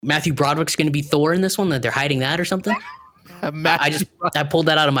Matthew Broderick's going to be Thor in this one. That they're hiding that or something. I pulled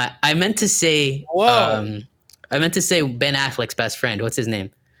that out of my. I meant to say. I meant to say Ben Affleck's best friend. What's his name?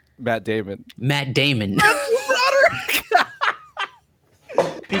 Matt Damon. Matt Damon.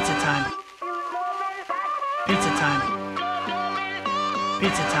 Pizza time. Pizza time.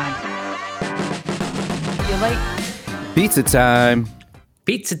 Pizza time. You like? Pizza time.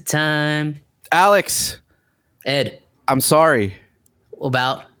 Pizza time. Alex. Ed. I'm sorry.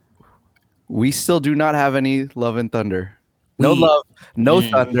 About? We still do not have any love and thunder. No love, no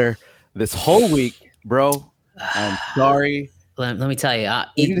thunder this whole week, bro. I'm sorry. Let me tell you.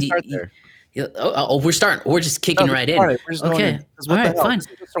 We need to start there. We're starting. We're just kicking right in. Okay. All right, fine.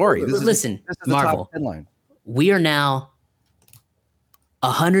 Sorry. Listen, Marvel. We are now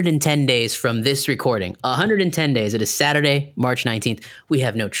 110 days from this recording. 110 days. It is Saturday, March 19th. We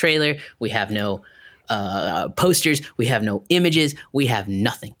have no trailer. We have no posters. We have no images. We have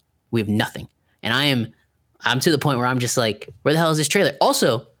nothing. We have nothing. And I'm to the point where I'm just like, where the hell is this trailer?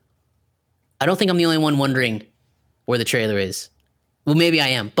 Also, I don't think I'm the only one wondering where the trailer is. Well, maybe I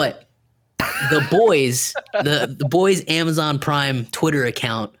am, but the boys, the boys' Amazon Prime Twitter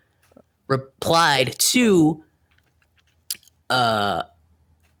account replied to the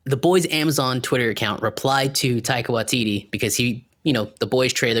boys' Amazon Twitter account replied to Taika Waititi because he, the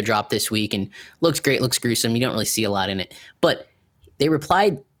boys' trailer dropped this week and looks great, looks gruesome. You don't really see a lot in it, but they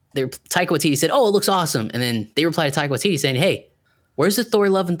replied. Taika Waititi said, "Oh, it looks awesome," and then they replied to Taika Waititi saying, "Hey, where's the Thor: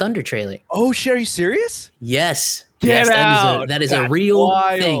 Love and Thunder trailer?" Oh shit, are you serious? Yes. Get out. That is a real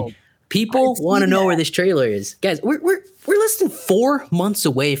thing. People want to know where this trailer is. Guys, we're less than 4 months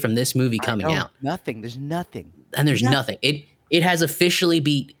away from this movie coming out. Nothing. There's nothing. And there's nothing. It has officially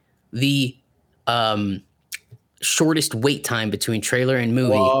beat the shortest wait time between trailer and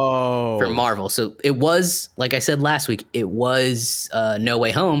movie for Marvel. So it was, like I said last week, it was No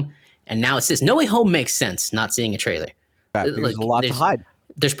Way Home, and now it's this. No Way Home makes sense not seeing a trailer. There's a lot to hide.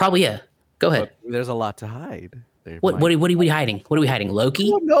 There's probably, go ahead. But there's a lot to hide. What are we hiding? What are we hiding?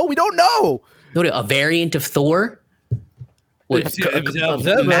 Loki? No, we don't know. A variant of Thor? Matthew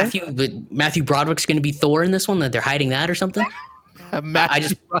Broderick's going to be Thor in this one. That they're hiding that or something.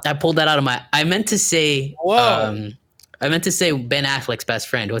 I pulled that out of my. I meant to say. I meant to say Ben Affleck's best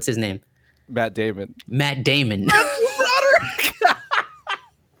friend. What's his name? Matt Damon. Matt Damon.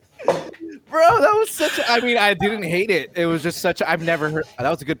 Bro, that was such. I didn't hate it. It was just such. I've never heard. That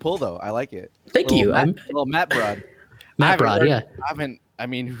was a good pull, though. I like it. Thank you. Matt Brod. Matt Brod. Yeah.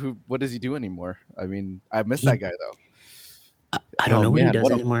 What does he do anymore? I miss that guy though. I don't know what he does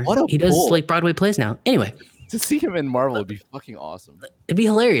anymore. He does like Broadway plays now. Anyway, to see him in Marvel would be fucking awesome. It'd be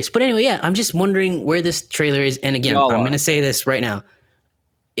hilarious. But anyway, yeah, I'm just wondering where this trailer is. And again, I'm going to say this right now.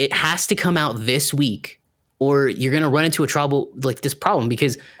 It has to come out this week, or you're going to run into this problem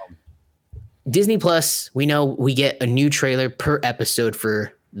because Disney Plus, we know we get a new trailer per episode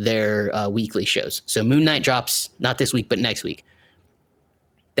for their weekly shows. So Moon Knight drops not this week, but next week.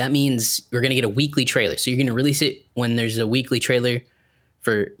 That means we're going to get a weekly trailer. So you're going to release it when there's a weekly trailer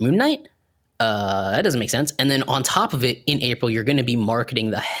for Moon Knight? That doesn't make sense. And then on top of it, in April, you're going to be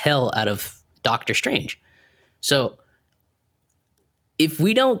marketing the hell out of Doctor Strange. So if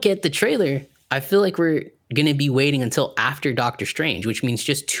we don't get the trailer, I feel like we're going to be waiting until after Doctor Strange, which means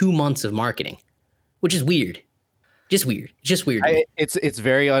just 2 months of marketing, which is weird. Just weird. It's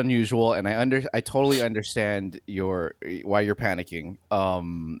very unusual, and I totally understand why you're panicking.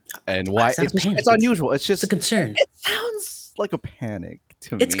 And why it's unusual. It's just a concern. It sounds like a panic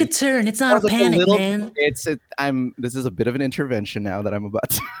to me. It's concern. It's not a panic, man. This is a bit of an intervention now that I'm about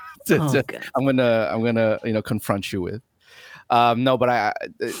to I'm gonna confront you with. No, but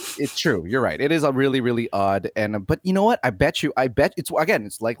it's true. You're right. It is a really, really odd. But you know what? I bet it's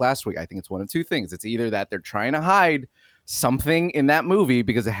like last week. I think it's one of two things. It's either that they're trying to hide something in that movie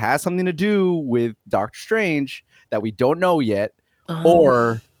because it has something to do with Doctor Strange that we don't know yet,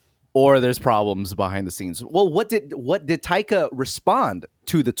 or there's problems behind the scenes. Well, what did Taika respond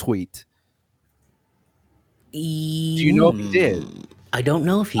to the tweet? Do you know if he did? I don't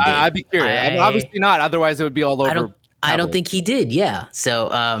know if he did. I'd be curious. Obviously not. Otherwise, it would be all over. I don't think he did. Yeah. So,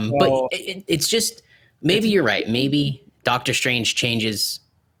 but it's just, maybe you're right. Maybe Doctor Strange changes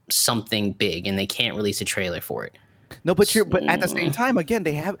something big and they can't release a trailer for it. No, but at the same time, again,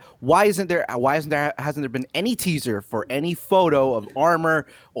 they have. Hasn't there been any teaser for any photo of armor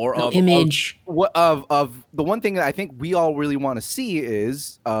or of image of the one thing that I think we all really want to see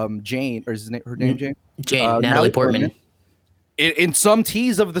is Jane, or is her name Jane? Jane, Natalie Portman. In some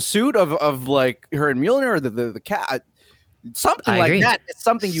tease of the suit of like her and Mjolnir or the cat. Something like that. It's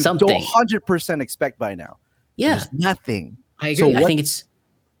something you don't 100% expect by now. Yeah. There's nothing. I agree. I think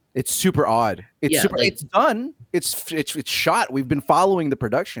It's super odd. It's done. It's shot. We've been following the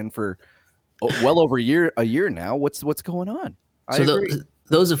production for well over a year now. What's going on?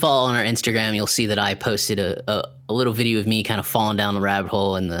 Those who follow on our Instagram, you'll see that I posted a little video of me kind of falling down the rabbit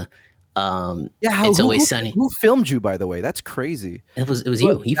hole in the It's Always Sunny. Who filmed you, by the way? That's crazy. It was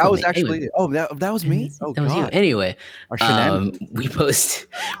you. That was actually that was me. Oh, that was you. Anyway, we posted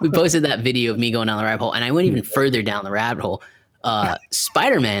that video of me going down the rabbit hole, and I went even further down the rabbit hole.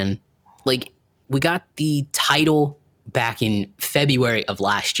 Spider-Man, like, we got the title back in February of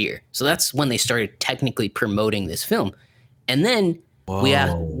last year, so that's when they started technically promoting this film, and then we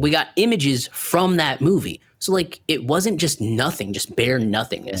got images from that movie. So, like, it wasn't just nothing, just bare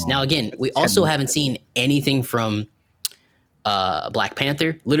nothingness. Now, again, we also haven't seen anything from Black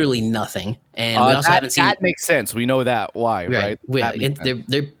Panther, literally nothing, and we also haven't seen. That makes sense. We know that why, right?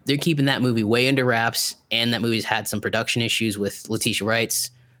 They're keeping that movie way under wraps, and that movie's had some production issues with Letitia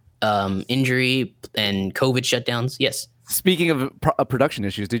Wright's injury and COVID shutdowns. Yes. Speaking of production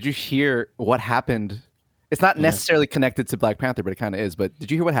issues, did you hear what happened? It's not necessarily connected to Black Panther, but it kind of is. But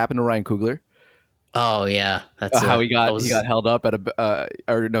did you hear what happened to Ryan Coogler? Oh yeah, that's how he got held up at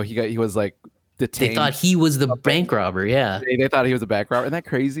he was like detained. They thought he was the bank robber. Yeah, they thought he was a bank robber. Isn't that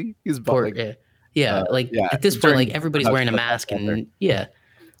crazy? He's at this point, like, everybody's wearing a mask, and and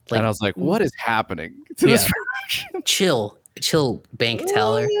I was like, what is happening to this production? Chill, bank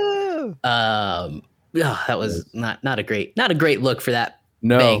teller. That was not a great look for that.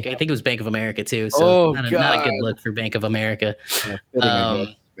 No, bank. I think it was Bank of America too. So not a good look for Bank of America.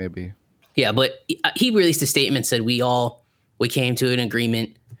 Maybe. Yeah, but he released a statement, said we came to an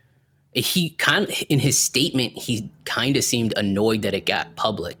agreement. He in his statement, he kind of seemed annoyed that it got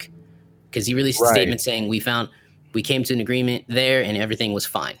public, because he released a statement saying we came to an agreement there and everything was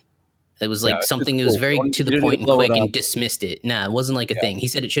fine. It was like something that was very to the point and quick, and dismissed it. Nah, it wasn't like a thing. He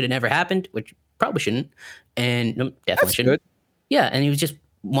said it should have never happened, which probably shouldn't, and definitely shouldn't. Good. Yeah, and he was just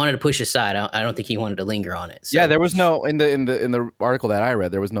wanted to push aside. I don't think he wanted to linger on it. So. Yeah, there was no in the article that I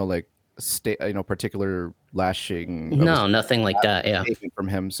read, there was no like particular lashing. No, nothing like that. Yeah, from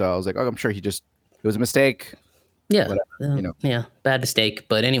him. So I was like, I'm sure it was a mistake. Yeah, yeah, bad mistake.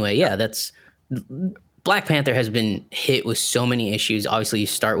 But anyway, yeah, that's Black Panther has been hit with so many issues. Obviously, you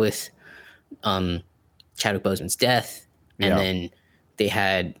start with Chadwick Boseman's death, and then they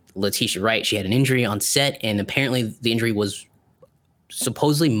had Letitia Wright. She had an injury on set, and apparently the injury was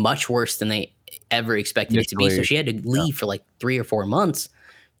supposedly much worse than they ever expected it to be. So she had to leave for like 3 or 4 months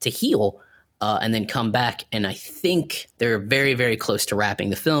to heal, and then come back. And I think they're very, very close to wrapping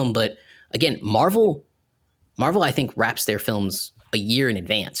the film. But again, Marvel, I think, wraps their films a year in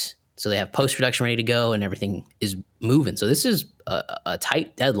advance. So they have post-production ready to go and everything is moving. So this is a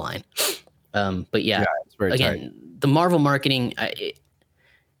tight deadline. But yeah it's very again, tight. The Marvel marketing,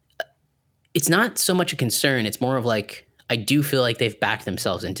 it's not so much a concern. It's more of like, I do feel like they've backed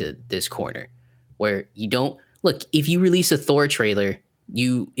themselves into this corner where you don't look, if you release a Thor trailer,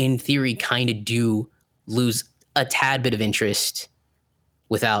 you in theory kind of do lose a tad bit of interest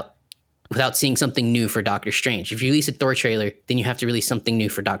without seeing something new for Doctor Strange. If you release a Thor trailer, then you have to release something new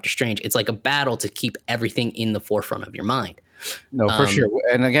for Doctor Strange. It's like a battle to keep everything in the forefront of your mind. No, for sure.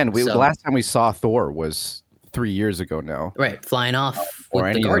 And again, the last time we saw Thor was 3 years ago now. Right, flying off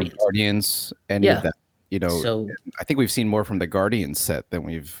with the Guardians. Any of that. So I think we've seen more from the Guardians set than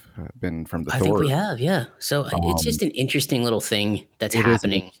we've been from the Thor. I think we have, yeah. So it's just an interesting little thing that's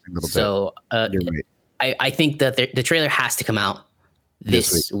happening. So I think that the trailer has to come out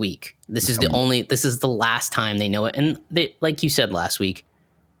this week. This is the last time they know it. And they, like you said last week,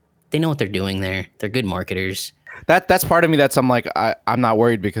 they know what they're doing there. They're good marketers. That's part of me I'm like, I'm not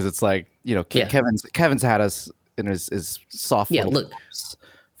worried, because it's like, Kevin's had us in his soft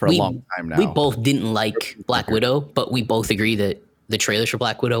for a long time now. We both didn't like Black Widow, but we both agree that the trailers for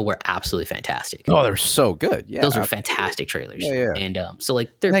Black Widow were absolutely fantastic. Oh, they're so good. Yeah, those were fantastic trailers. Yeah. And so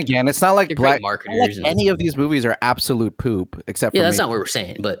like, they're again, it's not like Black marketers. Like any of these movies are absolute poop, except for that's not what we're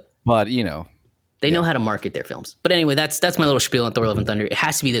saying, but they know how to market their films. But anyway, that's my little spiel on Thor: Love and Thunder. It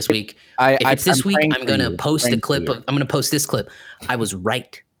has to be this week. If it's this week, I'm gonna post a clip. I'm gonna post this clip. I was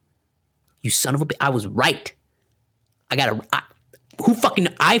right. You son of a bitch. I was right.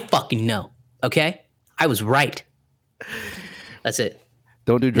 I fucking know. Okay? I was right. That's it.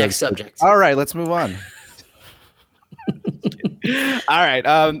 Don't do drugs. Next subject. All right, let's move on. All right.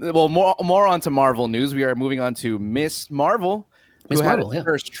 Well, more on to Marvel news. We are moving on to Miss Marvel.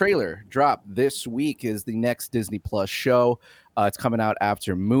 First trailer drop this week is the next Disney Plus show. It's coming out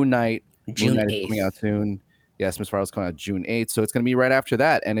after Moon Knight. June 8th. Is coming out soon. Yes, Miss Marvel's coming out June 8th. So it's going to be right after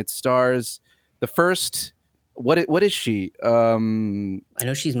that. And it stars the first What is she? I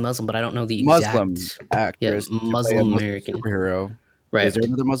know she's Muslim, but I don't know the Muslim exact actress. Yeah, Muslim American superhero. Right. Is there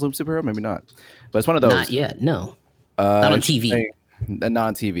another Muslim superhero? Maybe not. But it's one of those. Not yet. No. Not on TV. Not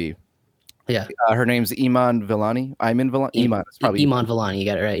on TV. Yeah. Her name's Iman Vellani. Iman it's probably Iman Vellani. You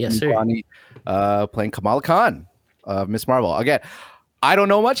got it right. Yes, sir. Vellani, playing Kamala Khan, Miss Marvel. Again, I don't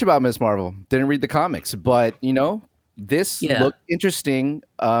know much about Miss Marvel. Didn't read the comics, but this looked interesting.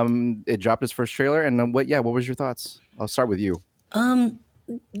 It dropped its first trailer, and what was your thoughts? I'll start with you.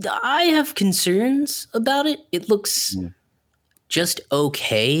 I have concerns about it. It looks just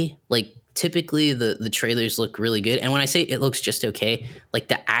okay. Like typically the trailers look really good, and when I say it looks just okay, like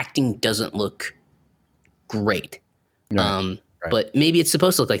the acting doesn't look great. Right. But maybe it's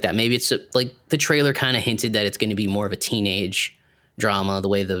supposed to look like that. Maybe it's like the trailer kind of hinted that it's going to be more of a teenage drama, the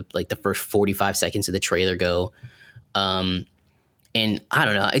way the first 45 seconds of the trailer go. And I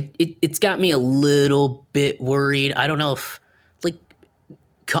don't know, it's got me a little bit worried. I don't know if like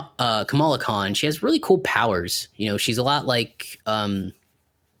Kamala Khan, she has really cool powers. She's a lot like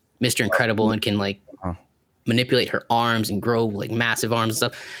Mr. Incredible and can like manipulate her arms and grow like massive arms and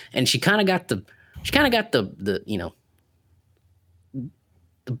stuff. And she kind of got the the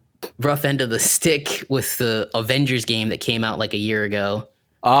rough end of the stick with the Avengers game that came out like a year ago.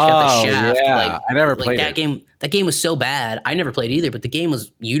 Oh, yeah. I never played that game. That game was so bad. I never played either, but the game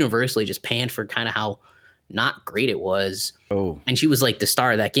was universally just panned for kind of how not great it was. Oh. And she was like the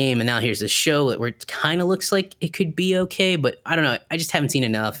star of that game. And now here's this show where it kind of looks like it could be okay, but I don't know. I just haven't seen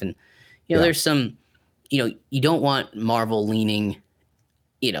enough. And, there's some, you don't want Marvel leaning,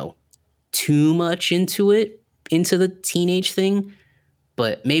 too much into the teenage thing,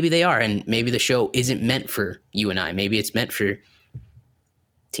 but maybe they are. And maybe the show isn't meant for you and I. Maybe it's meant for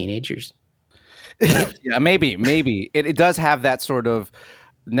teenagers. Yeah, maybe it does have that sort of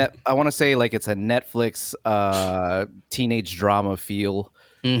I want to say like it's a Netflix teenage drama feel,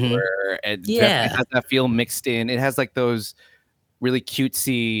 where it definitely has that feel mixed in. It has like those really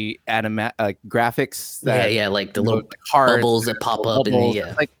cutesy graphics that like the little bubbles that pop up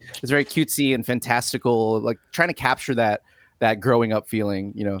like it's very cutesy and fantastical, like trying to capture that growing up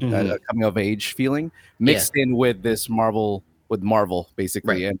feeling, that coming of age feeling mixed in with this Marvel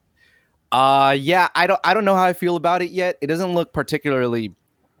basically. Right. And I don't know how I feel about it yet. It doesn't look particularly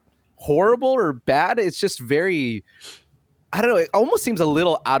horrible or bad. It's just very, I don't know, it almost seems a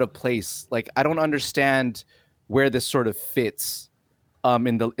little out of place. Like I don't understand where this sort of fits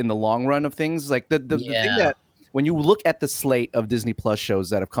in the long run of things. Like the thing that when you look at the slate of Disney Plus shows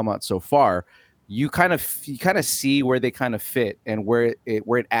that have come out so far, you kind of see where they kind of fit and where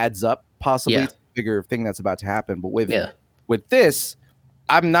it adds up possibly to the bigger thing that's about to happen. But with this,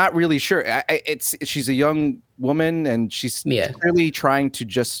 I'm not really sure. She's a young woman and she's clearly trying to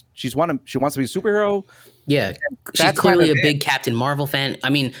she wants to be a superhero. Yeah, she's clearly a big Captain Marvel fan. I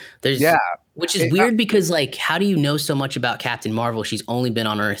mean, which is weird because like, how do you know so much about Captain Marvel? She's only been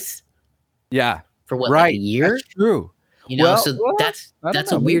on Earth. For what, like a year? That's true.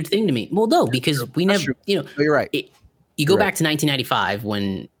 That's a weird thing to me. Well, no, because we never, you're right. You go back to 1995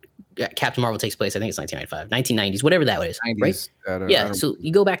 when Captain Marvel takes place. I think it's 1995, 1990s, whatever that is, 90s, right? So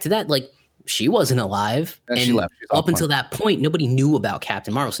you go back to that, like she wasn't alive, and she left. Up until that point, nobody knew about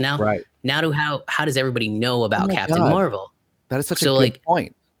Captain Marvel. So now, how does everybody know about Captain Marvel? That is such a good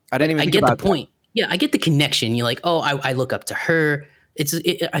point. I didn't even. I get the point. Yeah, I get the connection. You're like, oh, I look up to her.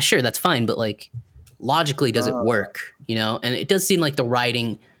 Sure, that's fine, but like logically, does it work? And it does seem like the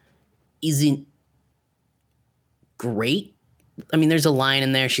writing isn't great. I mean, there's a line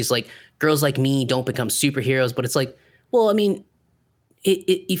in there. She's like, girls like me don't become superheroes. But it's like, well, I mean,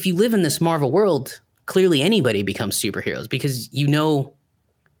 if you live in this Marvel world, clearly anybody becomes superheroes because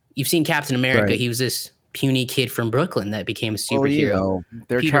you've seen Captain America. Right. He was this puny kid from Brooklyn that became a superhero.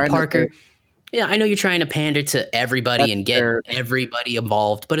 They're Peter trying Parker. Yeah, I know you're trying to pander to everybody and get everybody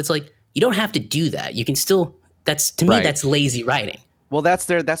involved. But it's like, you don't have to do that. You can still, to me, that's lazy writing. Well, that's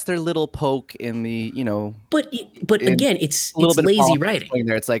their little poke in the, But again, it's lazy writing.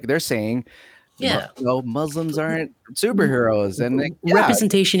 There, it's like they're saying, Muslims aren't superheroes, and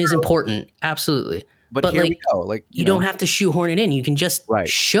representation is important, absolutely. But here we go. Like you don't have to shoehorn it in. You can just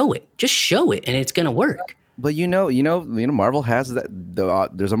show it. Just show it, and it's gonna work. But Marvel has that.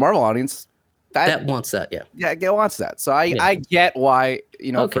 There's a Marvel audience that wants that. Yeah, it wants that. So I get why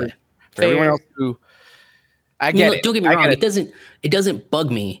for everyone else who. I get it. Don't get me wrong. It doesn't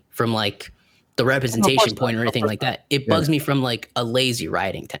bug me from like the representation point or anything like that. It bugs me from like a lazy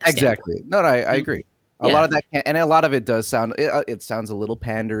writing standpoint. Exactly. No, I agree. A lot of that and a lot of it does sound it sounds a little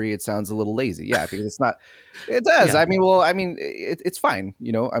pandery, it sounds a little lazy. Yeah, because it's not it does. I mean, it's fine,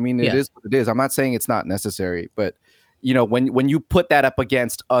 you know. I mean, it is what it is. I'm not saying it's not necessary, but you know, when you put that up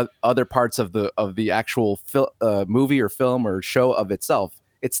against other parts of the actual movie or film or show of itself,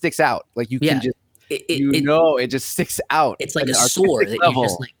 it sticks out. Like you can just it just sticks out. It's like a sword that you're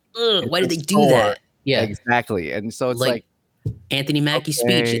just like, ugh, why did they do that? Yeah, exactly. And so it's like Anthony Mackie's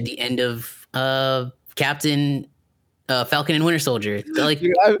speech at the end of Captain Falcon and Winter Soldier. Like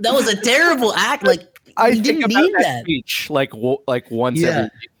that was a terrible act. Like I think about that speech like once every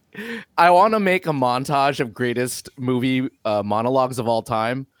week. I want to make a montage of greatest movie monologues of all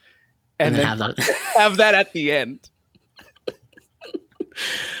time, and then have that at the end.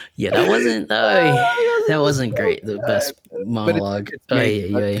 Yeah, that wasn't great. The best monologue.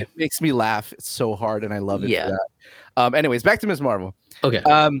 It makes me laugh so hard, and I love it. Yeah. Anyways, back to Ms. Marvel. Okay.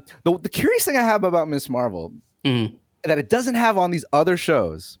 The curious thing I have about Ms. Marvel that it doesn't have on these other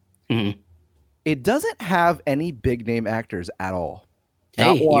shows, it doesn't have any big name actors at all.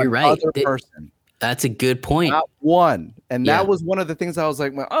 Hey, you're right. Person. That's a good point. Not one. And that was one of the things I was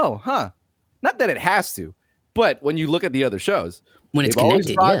like, oh, huh. Not that it has to, but when you look at the other shows, when it's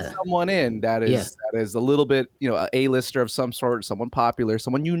connected, someone in that is a little bit, you know, a A-lister of some sort, someone popular,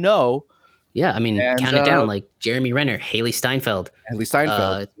 someone you know. Yeah, I mean, count it down, like Jeremy Renner, Haley Steinfeld, Tom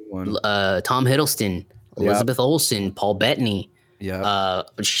Hiddleston, Elizabeth Olsen, Paul Bettany,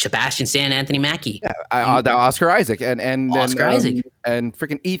 Sebastian Stan, Anthony Mackie, Oscar Isaac, and Isaac, and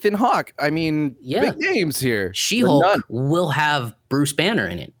freaking Ethan Hawke. I mean, big names here. She-Hulk will have Bruce Banner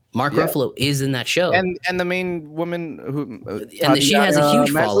in it. Mark Ruffalo is in that show, and the main woman who she has a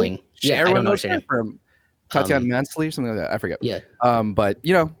huge following. Everyone knows her from Tatiana Maslany or something like that. I forget. Yeah. But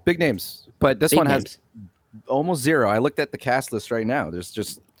you know, big names. But this one has almost zero. I looked at the cast list right now. There's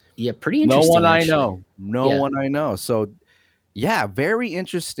just pretty interesting. No one I know. One I know. So yeah, very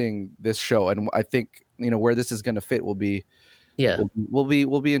interesting, this show. And I think, you know, where this is going to fit will be will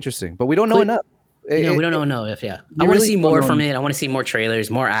be interesting. But we don't know enough. We don't know enough. I want to see more from it. I want to see more trailers,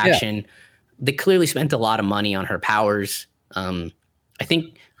 more action. Yeah. They clearly spent a lot of money on her powers. I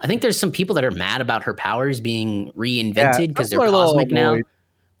think there's some people that are mad about her powers being reinvented because they're cosmic now.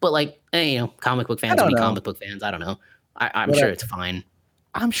 But like, you know, comic book fans will be comic book fans. I don't know. I'm sure it's fine.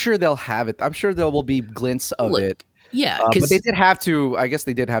 I'm sure they'll have it. I'm sure there will be glints of it. Yeah, but they did have to. I guess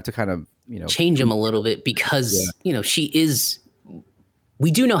they did have to kind of, you know, change them a little bit because you know she is.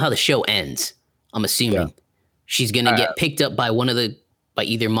 We do know how the show ends. I'm assuming she's gonna get picked up by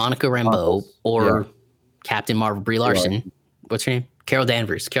either Monica Rambeau or Captain Marvel Brie Larson. What's her name? Carol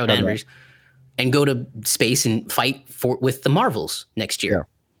Danvers. And go to space and fight with the Marvels next year.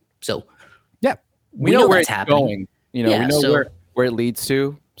 So we know where it's happening. You know, we know where it leads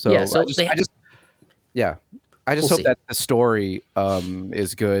to. So I just hope that the story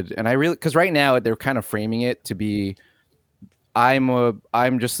is good. And I really, because right now they're kind of framing it to be,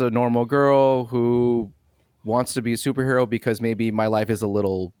 I'm just a normal girl who wants to be a superhero because maybe my life is a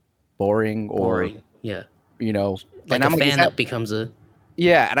little boring. You know, like a fan that becomes a.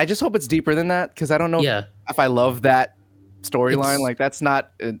 Yeah, and I just hope it's deeper than that because I don't know if I love that storyline. Like that's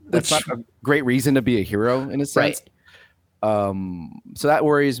not a great reason to be a hero in a sense. Right. So that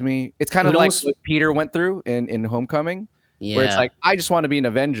worries me. It's kind of like what Peter went through in Homecoming, where it's like I just want to be an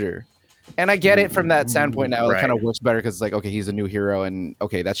Avenger, and I get it from that standpoint now. It kind of works better because it's like, okay, he's a new hero, and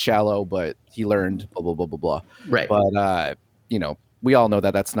okay, that's shallow, but he learned blah blah blah blah blah. Right. But you know, we all know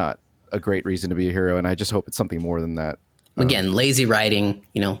that that's not a great reason to be a hero, and I just hope it's something more than that. Again, lazy writing,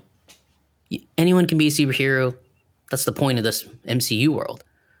 you know, anyone can be a superhero. That's the point of this MCU world.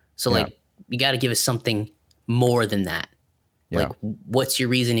 So like, you got to give us something more than that. Like, what's your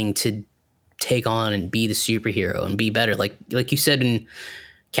reasoning to take on and be the superhero and be better? Like you said in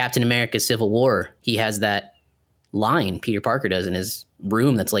Captain America Civil War, he has that line, Peter Parker does, in his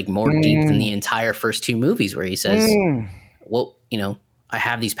room that's like more deep than the entire first two movies, where he says, well, you know, I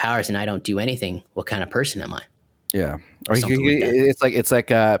have these powers and I don't do anything. What kind of person am I? Yeah, or it's like if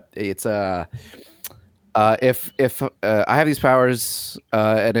I have these powers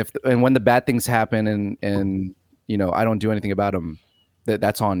and when the bad things happen and you know I don't do anything about them,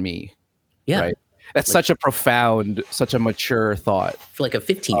 that's on me. Yeah, right. That's such a profound, such a mature thought for like a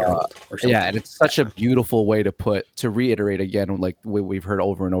 15-year-old or something. Yeah, and it's such a beautiful way to reiterate again, like we've heard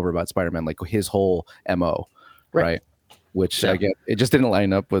over and over about Spider-Man, like his whole MO, right? Which again, it just didn't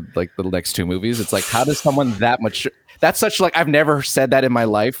line up with like the next two movies. It's like, how does someone that much? That's such like I've never said that in my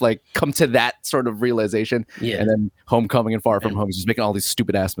life. Like come to that sort of realization, and then Homecoming and Far From Home is just making all these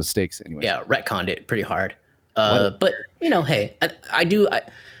stupid ass mistakes. Anyway, retconned it pretty hard. But you know, hey, I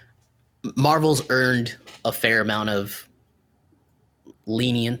Marvel's earned a fair amount of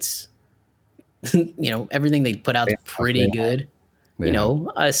lenience. Everything they put out is pretty good.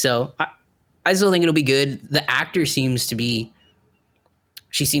 So I still think it'll be good. The actor seems to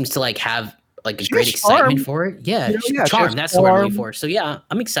like have like a great excitement for it. Yeah, charm. That's the word I'm looking for. So yeah,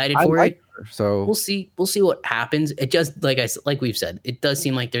 I'm excited for it. So we'll see what happens. It just like we've said, it does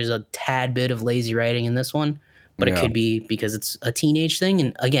seem like there's a tad bit of lazy writing in this one, but it could be because it's a teenage thing.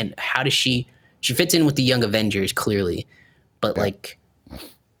 And again, how does she fits in with the Young Avengers clearly, but like,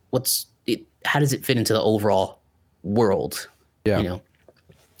 how does it fit into the overall world? Yeah,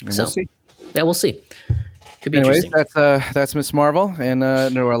 so we'll see. Yeah, we'll see. Could be Anyways, interesting. that's Miss Marvel, and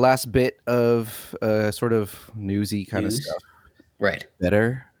our last bit of sort of newsy kind of stuff. Right.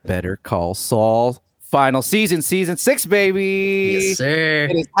 Better Call Saul. Final season 6, baby. Yes, sir.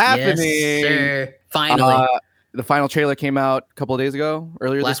 It is happening. Yes, sir. Finally. The final trailer came out a couple of days ago,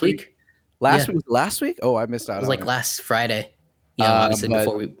 earlier last this week. Last week? Oh, I missed out. It was like last Friday. Obviously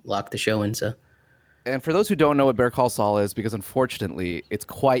before we locked the show in. So. And for those who don't know what Better Call Saul is, because unfortunately it's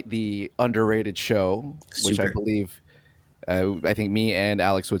quite the underrated show, which I believe, I think me and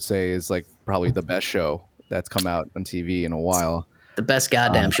Alex would say is like probably the best show that's come out on TV in a while. The best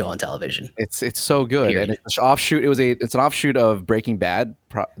goddamn show on television. It's so good. Period. And it's an offshoot. It's an offshoot of Breaking Bad.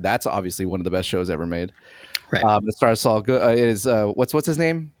 That's obviously one of the best shows ever made. Right. The star Saul good is what's his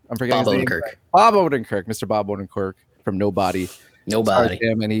name? I'm forgetting Bob his name. Odenkirk. Bob Odenkirk, Mr. Bob Odenkirk from Nobody.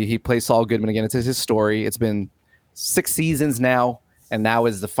 Him, and he plays Saul Goodman again. It's his story. It's been 6 seasons now, and now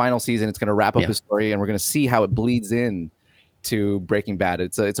is the final season. It's going to wrap up his story, and we're going to see how it bleeds in to Breaking Bad.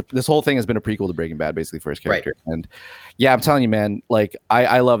 This whole thing has been a prequel to Breaking Bad, basically, for his character. Right. And yeah, I'm telling you, man, like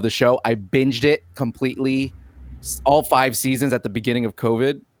I love the show. I binged it completely, all 5 seasons at the beginning of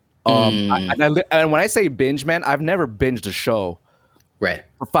COVID. And when I say binge, man, I've never binged a show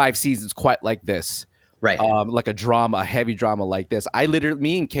for 5 seasons quite like this. Right. Like a heavy drama like this.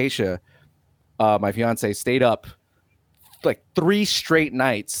 Me and Keisha, my fiance, stayed up like 3 straight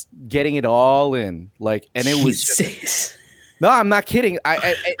nights getting it all in. Like, and it was just, no, I'm not kidding.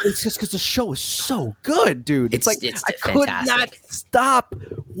 It's just because the show is so good, dude. It's I could not stop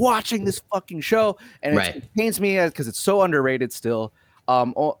watching this fucking show, and it pains me because it's so underrated still.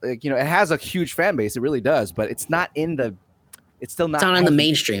 It has a huge fan base. It really does, but it's not in the. It's still not. It's not in the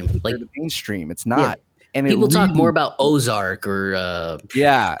mainstream. Like the mainstream, it's not. Yeah. And people talk more about Ozark or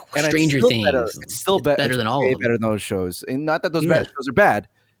Stranger Things. It's still better than all of them. Better than those shows, and not that those bad shows are bad,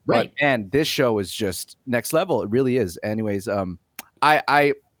 right? And this show is just next level. It really is. Anyways,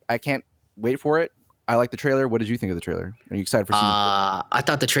 I can't wait for it. I like the trailer. What did you think of the trailer? Are you excited for season 4? I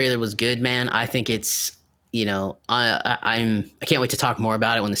thought the trailer was good, man. I think it's I can't wait to talk more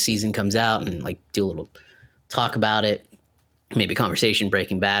about it when the season comes out and like do a little talk about it. Maybe conversation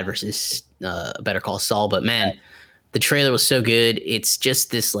Breaking Bad versus Better Call Saul. But man, the trailer was so good. It's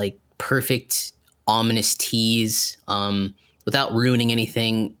just this like perfect ominous tease. Without ruining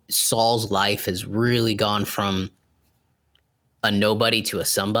anything, Saul's life has really gone from a nobody to a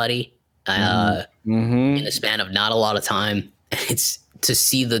somebody in the span of not a lot of time. It's to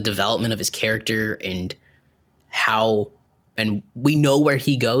see the development of his character and and we know where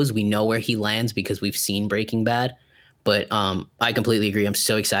he goes. We know where he lands because we've seen Breaking Bad. But I completely agree. I'm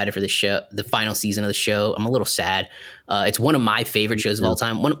so excited for the show, the final season of the show. I'm a little sad. It's one of my favorite shows of all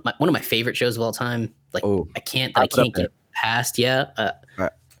time. One of my favorite shows of all time. Like I can't get past. Yeah,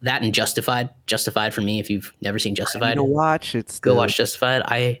 that and Justified. Justified for me. If you've never seen Justified, go watch Justified.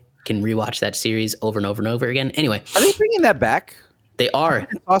 I can rewatch that series over and over and over again. Anyway, are they bringing that back? They are.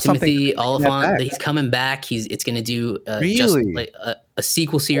 Timothy Oliphant. He's coming back. It's going to do a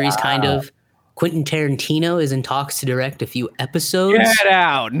sequel series kind of. Quentin Tarantino is in talks to direct a few episodes. Get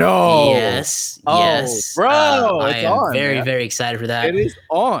out. No. Yes. Yes. Bro. I am very excited for that. It is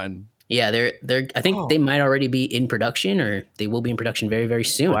on. Yeah, they're I think they might already be in production, or they will be in production very, very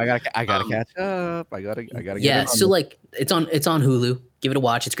soon. I gotta catch up. I gotta yeah, so like it's on Hulu. Give it a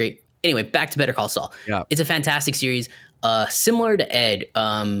watch. It's great. Anyway, back to Better Call Saul. Yeah. It's a fantastic series. Similar to Ed.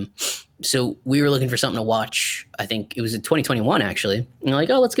 So we were looking for something to watch. I think it was in 2021 actually. And we're like,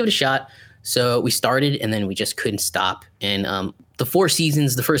 let's give it a shot. So we started and then we just couldn't stop. And the first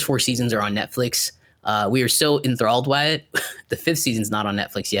 4 seasons are on Netflix. We were so enthralled by it. The 5th season's not on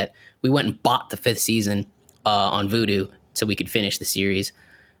Netflix yet. We went and bought the 5th season on Vudu so we could finish the series.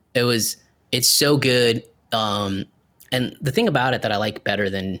 It's so good. And the thing about it that I like better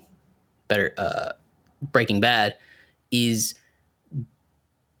Breaking Bad is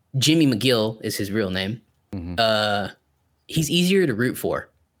Jimmy McGill is his real name. Mm-hmm. He's easier to root for.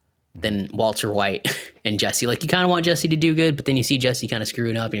 than Walter White and Jesse. Like, you kind of want Jesse to do good, but then you see Jesse kind of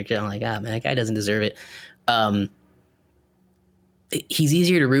screwing up, and you're kind of like, man, that guy doesn't deserve it. He's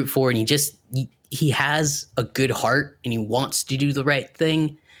easier to root for, and he has a good heart, and he wants to do the right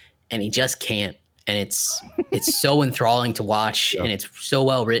thing, and he just can't. And it's so enthralling to watch, and it's so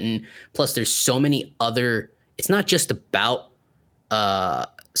well written. Plus, there's so many other. It's not just about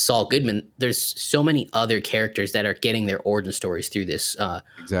Saul Goodman. There's so many other characters that are getting their origin stories through this.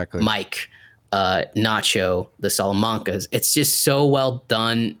 Exactly. Mike, Nacho, the Salamancas. It's just so well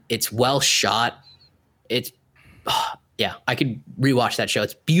done. It's well shot. It's I could rewatch that show.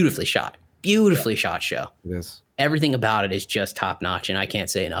 It's beautifully shot. Beautifully shot show. It is. Everything about it is just top notch, and I can't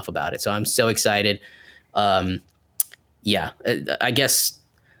say enough about it. So I'm so excited. I guess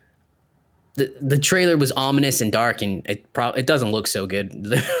the trailer was ominous and dark, and it doesn't look so good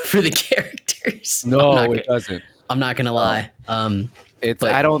for the characters. No, it doesn't. I'm not gonna lie.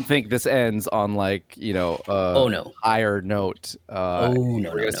 I don't think this ends on higher note. We're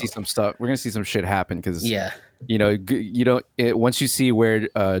gonna see some stuff. We're gonna see some shit happen because once you see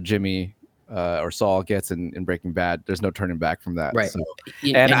where Jimmy or Saul gets in Breaking Bad, there's no turning back from that. Right. So,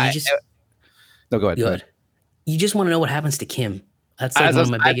 go ahead. You just want to know what happens to Kim. That's one of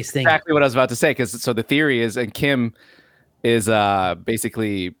my biggest things. Exactly what I was about to say. So the theory is, and Kim is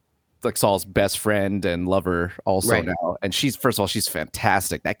basically like Saul's best friend and lover also now. And she's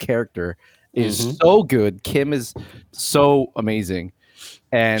fantastic. That character is so good. Kim is so amazing.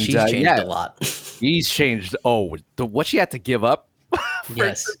 And she's changed a lot. He's changed. What she had to give up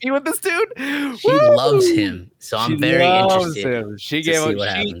to be with this dude. She loves him. So I'm very interested.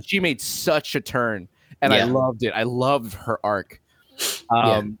 She made such a turn, and I loved it. I loved her arc.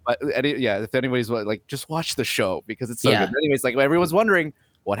 But if anybody's just watch the show because it's so good. But anyways, everyone's wondering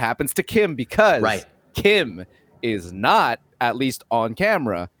what happens to Kim because Kim is not, at least on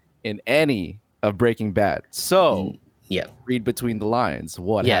camera, in any of Breaking Bad. So read between the lines.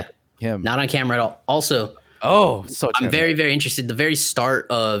 What happened to Kim? Not on camera at all. Also, I'm very, very interested. The very start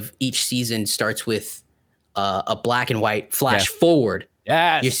of each season starts with a black and white flash forward.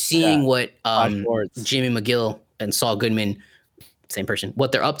 Yes. You're seeing what Jimmy McGill and Saul Goodman, same person,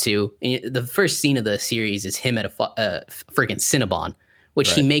 what they're up to. And the first scene of the series is him at a freaking Cinnabon,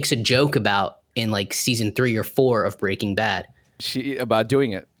 which he makes a joke about in season 3 or 4 of Breaking Bad. About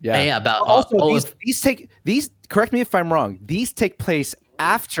doing it. Yeah. About also these correct me if I'm wrong. These take place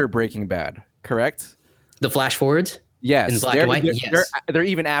after Breaking Bad, correct? The flash forwards? Yes. In black and white? Yes. They're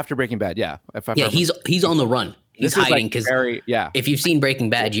even after Breaking Bad, yeah. He's on the run. He's hiding because yeah. If you've seen Breaking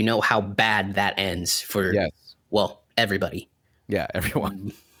Bad, you know how bad that ends for everybody. Yeah,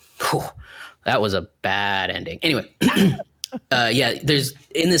 everyone. That was a bad ending. Anyway, there's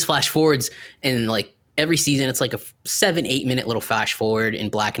in this flash forwards and every season it's like a 7-8 minute little flash forward in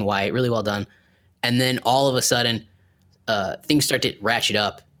black and white, really well done. And then all of a sudden, things start to ratchet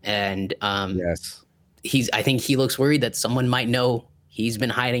up, and I think he looks worried that someone might know he's been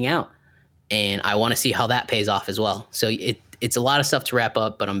hiding out, and I want to see how that pays off as well. So it's a lot of stuff to wrap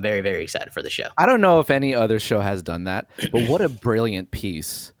up, but I'm very, very excited for the show. I don't know if any other show has done that, but what a brilliant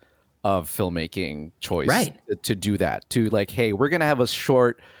piece of filmmaking choice to do that. To hey, we're gonna have a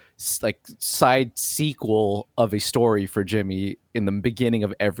short side sequel of a story for Jimmy in the beginning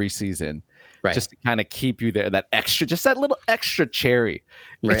of every season. Right. Just to kind of keep you there, that little extra cherry.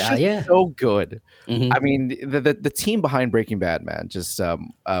 It's so good. Mm-hmm. I mean, the team behind Breaking Bad, man, just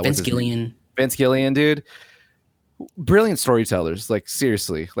Vince Gillian, dude, brilliant storytellers.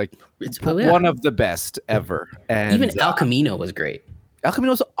 Seriously, one of the best ever. And even El Camino was great. El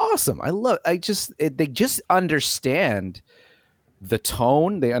Camino was awesome. They just understand the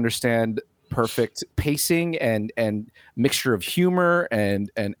tone. They understand perfect pacing and mixture of humor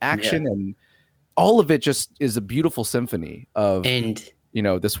and action and all of it just is a beautiful symphony of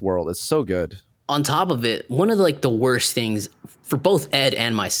this world. It's so good. On top of it, one of the worst things for both Ed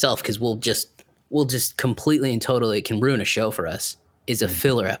and myself, because we'll just completely and totally, it can ruin a show for us, is a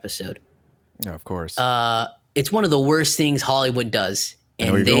filler episode. Yeah, of course. It's one of the worst things Hollywood does,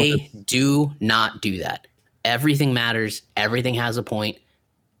 and they do not do that. Everything matters. Everything has a point.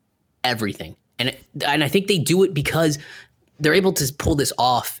 Everything. And I think they do it because they're able to pull this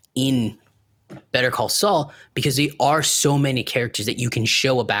off in Better Call Saul, because there are so many characters that you can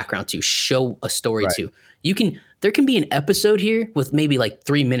show a background to, show a story to. There can be an episode here with maybe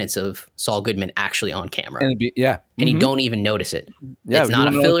 3 minutes of Saul Goodman actually on camera. And you don't even notice it. It's not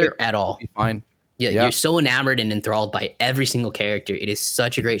a filler at all. Fine. Yeah, you're so enamored and enthralled by every single character. It is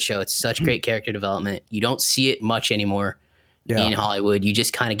such a great show. It's such great character development. You don't see it much anymore in Hollywood. You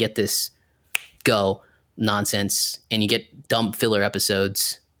just kind of get this nonsense, and you get dumb filler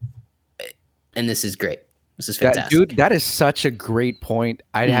episodes. and this is great. This is fantastic. Dude, that is such a great point.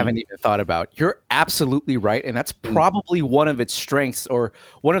 I haven't even thought about. You're absolutely right. And that's probably one of its strengths, or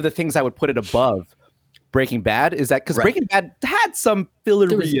one of the things I would put it above Breaking Bad, is that because Breaking Bad had some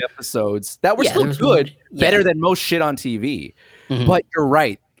fillery episodes that were still good, better than most shit on TV. But you're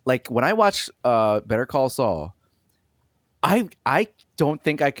right. Like when I watch Better Call Saul, I don't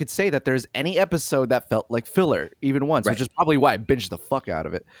think I could say that there's any episode that felt like filler even once, which is probably why I binged the fuck out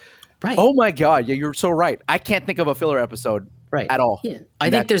of it. Right. Oh my God. Yeah, you're so right. I can't think of a filler episode at all. Yeah.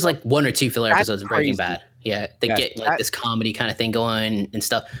 I think there's like 1 or 2 filler episodes of Breaking Bad. Yeah. They get like this comedy kind of thing going and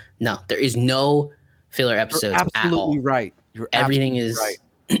stuff. No, there is no filler episodes you're absolutely at all. Right. You're Everything is right.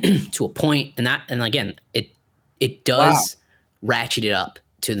 To a point, and again, it does ratchet it up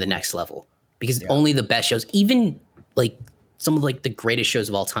to the next level, because only the best shows, even like some of like the greatest shows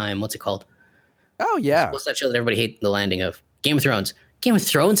of all time. What's it called? Oh yeah. What's that show that everybody hates the landing of? Game of Thrones. Game of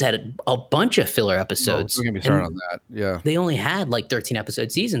Thrones had a bunch of filler episodes. We're gonna be started on that. Yeah. They only had like 13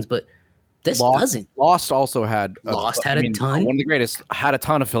 episode seasons, but this doesn't. Lost also had a ton. One of the greatest had a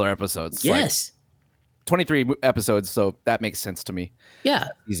ton of filler episodes. Yes. Like 23 episodes, so that makes sense to me. Yeah.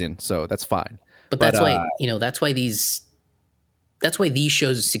 Season, so that's fine. But that's why, that's why these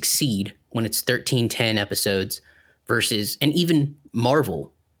shows succeed when it's 13, 10 episodes versus, and even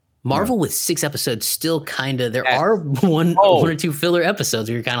Marvel with 6 episodes still kind of, there are one or 2 filler episodes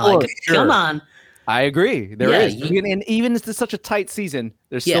where you're kind of like, come on. I agree. There is. And even if it's such a tight season,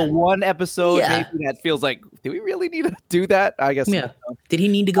 there's still one episode maybe that feels like, do we really need to do that? I guess. Yeah. Did he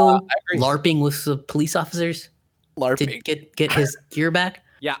need to go LARPing with the police officers? LARPing. To get his gear back?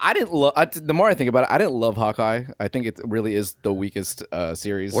 Yeah, I didn't love. The more I think about it, I didn't love Hawkeye. I think it really is the weakest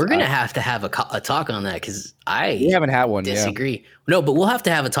series. We're gonna have to have a talk on that, because we haven't had one. Disagree. No, but we'll have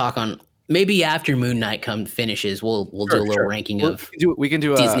to have a talk on maybe after Moon Knight finishes. We'll do a little ranking of. We can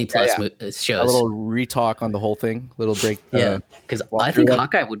do Disney Plus shows. A little retalk on the whole thing. Little break. Because I think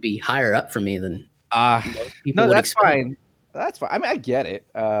Hawkeye would be higher up for me than. No, that's fine. That's fine. I mean, I get it,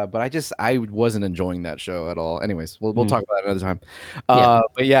 but I wasn't enjoying that show at all. Anyways, we'll talk about it another time.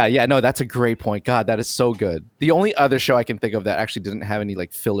 But no, that's a great point. God, that is so good. The only other show I can think of that actually didn't have any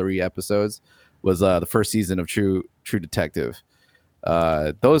like fillery episodes was the first season of True Detective.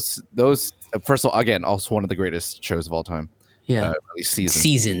 Those first of all, again, also one of the greatest shows of all time. Yeah,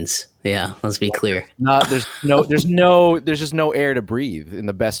 seasons. Yeah, let's be clear. There's just no air to breathe in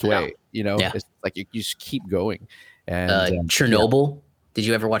the best way. It's like you just keep going. And Chernobyl. Did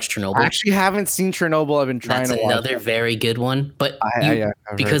you ever watch Chernobyl? I actually haven't seen Chernobyl. I've been trying to watch. That's another very good one, but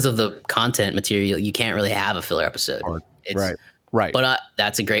because of the content material, you can't really have a filler episode. Right. But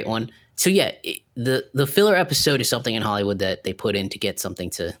that's a great one. So the filler episode is something in Hollywood that they put in to get something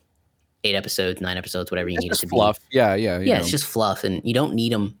to 8 episodes, 9 episodes, whatever you need it to fluff. be. Yeah. It's just fluff, and you don't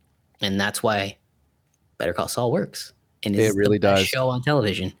need them, and that's why Better Call Saul works. And it really does. Show on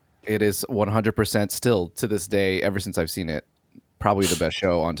television. It is 100% still to this day, ever since I've seen it, probably the best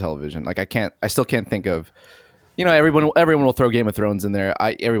show on television. Like I still can't think of, everyone will throw Game of Thrones in there.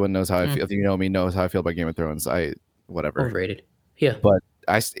 Everyone knows how I feel. If you know me, knows how I feel about Game of Thrones. Whatever. Overrated. Yeah. But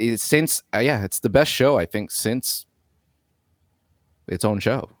it's the best show, I think, since its own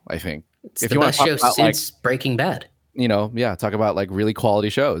show, I think. It's the best show since Breaking Bad. Talk about like really quality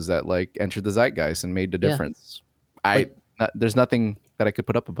shows that like entered the zeitgeist and made the difference. There's nothing that I could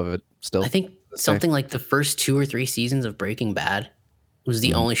put up above it still. I think something like the first 2 or 3 seasons of Breaking Bad was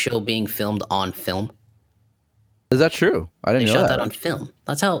the only show being filmed on film. Is that true? I didn't know shot that on film.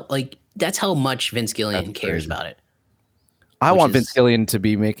 That's how much Vince Gilligan cares about it. I want Vince Gilligan to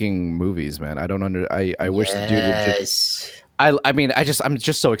be making movies, man. I don't I wish the dude would just. I'm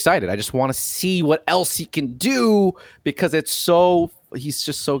just so excited. I just want to see what else he can do, because he's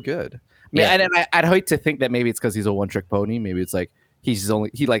just so good. And I'd hate to think that maybe it's because he's a one-trick pony. Maybe it's like he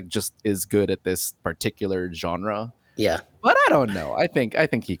just is good at this particular genre. Yeah, but I don't know. I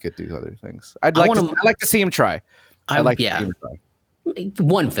think he could do other things. I'd like to see him try. I'd like to see him try.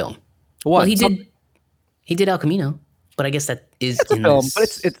 One film. Well, he did El Camino, but I guess that is in film.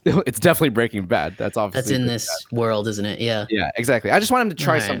 But it's definitely Breaking Bad. That's in this world, isn't it? Yeah. Yeah, exactly. I just want him to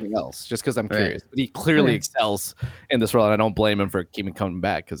try something else, just because I'm curious. But he clearly excels in this world, and I don't blame him for keeping coming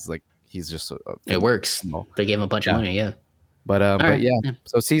back, because like he's just it works. They gave him a bunch of money. Yeah. But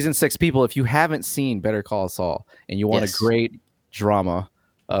so season 6, people, if you haven't seen Better Call Saul and you want a great drama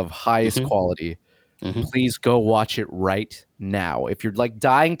of highest quality, please go watch it right now. If you're like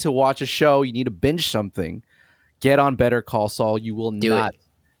dying to watch a show, you need to binge something, get on Better Call Saul. You will not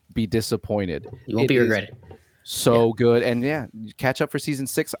be disappointed. You won't be regretted. So good. And catch up for season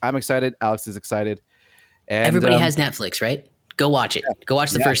 6. I'm excited. Alex is excited. And everybody has Netflix, right? Go watch it. Go watch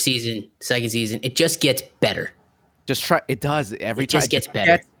the first season, second season. It just gets better. Just try. It does every time. It just gets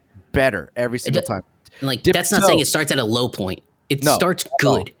better. Better every single time. Like that's not saying it starts at a low point. It starts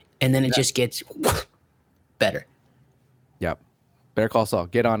good, and then it just gets better. Yep. Better Call Saul.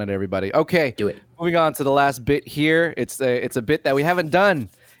 Get on it, everybody. Okay. Do it. Moving on to the last bit here. It's a bit that we haven't done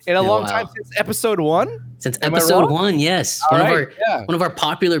in a long time since episode 1. Since episode 1, yes. One of our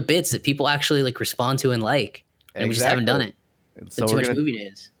popular bits that people actually like respond to and like. And we just haven't done it. So too much movie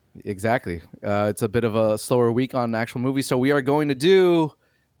days. Exactly. It's a bit of a slower week on actual movies. So we are going to do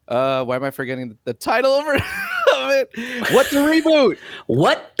why am I forgetting the title of it? What the Reboot?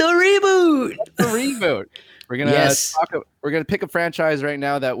 What the Reboot? What the Reboot? We're gonna pick a franchise right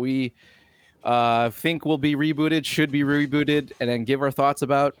now that we think will be rebooted, should be rebooted, and then give our thoughts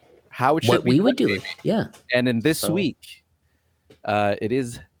about how it should what be. We would do it. Yeah. And in this week, it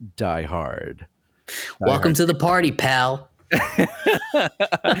is Die Hard. Welcome to the party, pal. But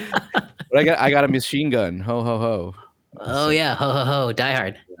I got a machine gun. Ho ho ho. Oh yeah, ho ho ho. Die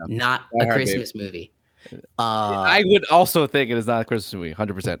Hard. Yeah. Not Die Hard, Christmas movie. I would also think it is not a Christmas movie.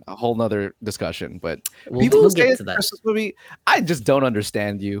 100%. A whole nother discussion. But we'll people get say to it's a Christmas movie. I just don't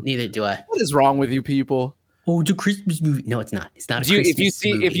understand you. Neither do I. What is wrong with you people? Oh, it's a Christmas movie. No, it's not. It's not a Christmas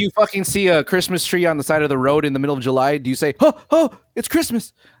movie. If you fucking see a Christmas tree on the side of the road in the middle of July, do you say, oh, it's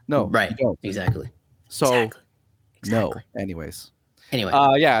Christmas? No. Right. Exactly. So no. Anyways. Anyway.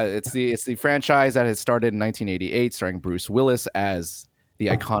 It's the franchise that has started in 1988, starring Bruce Willis as the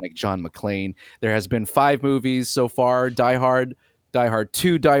iconic John McClane. There has been 5 movies so far: Die Hard, Die Hard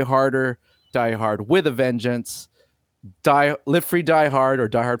 2, Die Harder, Die Hard with a Vengeance, Live Free Die Hard, or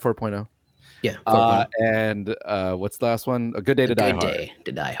Die Hard 4.0. Yeah. 4.0. And what's the last one? A Good Day to Die Hard. Good Day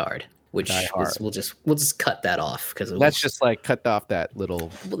to Die Hard. Which we'll just cut that off because let's just like cut off that little.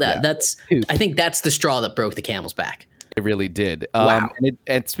 That's I think that's the straw that broke the camel's back. It really did. Wow.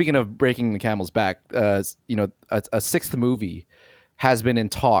 And speaking of breaking the camel's back, a 6th movie has been in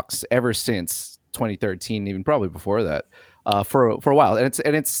talks ever since 2013, even probably before that, for a while, and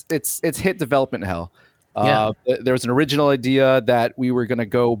it's hit development hell. There was an original idea that we were going to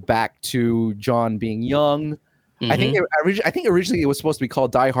go back to John being young. Mm-hmm. I think originally it was supposed to be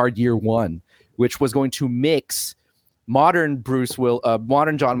called Die Hard Year 1, which was going to mix modern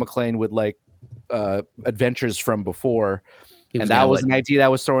modern John McClane with like adventures from before, and that was an idea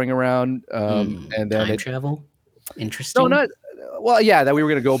that was throwing around. And then time travel. Interesting. No, not. Well, yeah, that we were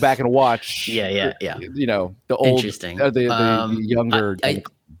going to go back and watch. Yeah. You know, the old, interesting. The younger.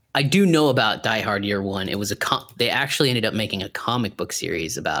 I do know about Die Hard Year 1. It was they actually ended up making a comic book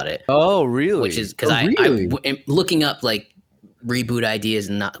series about it. Oh, really? Which is because I'm looking up like reboot ideas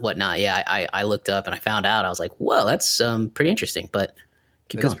and whatnot. Yeah, I looked up and I found out. I was like, whoa, that's pretty interesting. But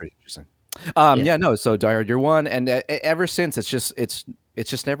keep going. That's pretty interesting. So Die Hard Year 1, and ever since it's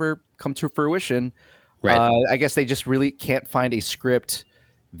just never come to fruition. Right. I guess they just really can't find a script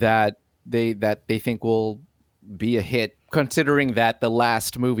that they think will be a hit, considering that the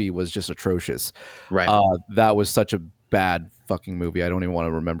last movie was just atrocious. Right. That was such a bad fucking movie. I don't even want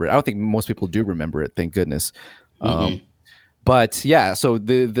to remember it. I don't think most people do remember it. Thank goodness. But yeah, so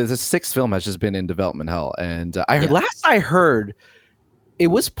the 6th film has just been in development hell, and last I heard, it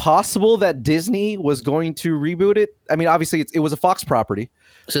was possible that Disney was going to reboot it. I mean, obviously it was a Fox property,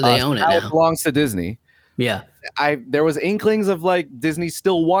 so they own it now. It belongs to Disney. Yeah. There was inklings of like Disney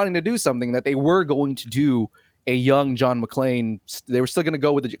still wanting to do something, that they were going to do a young John McClane. They were still going to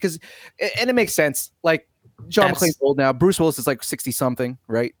go with and it makes sense. Like John McClane's old now. Bruce Willis is like 60 something,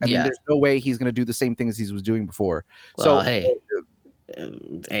 right? I mean, there's no way he's going to do the same things he was doing before. Well, hey,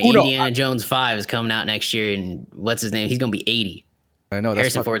 Indiana Jones 5 is coming out next year, and what's his name? He's going to be 80. I know.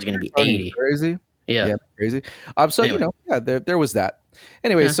 Harrison Ford's going to be 80. Crazy. Yeah, crazy. So anyway. There was that.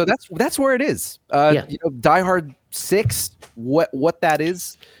 Anyway, so that's where it is. Die Hard 6. What that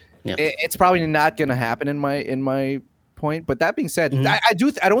is, it's probably not going to happen in my point. But that being said, I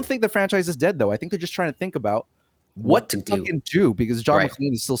don't think the franchise is dead though. I think they're just trying to think about what to fucking do, because John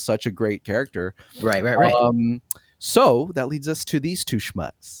McClane is still such a great character. Right. So that leads us to these two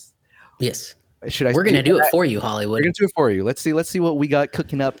schmucks. Yes. We're gonna do it for you, Hollywood. We're gonna do it for you. Let's see what we got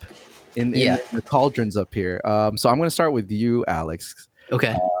cooking up in the cauldrons up here. So I'm gonna start with you, Alex.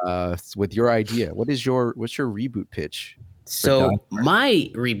 Okay. With your idea, what's your reboot pitch? So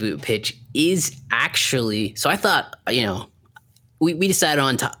my reboot pitch is actually, I thought, we decided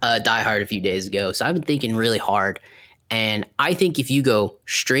on Die Hard a few days ago. So I've been thinking really hard, and I think if you go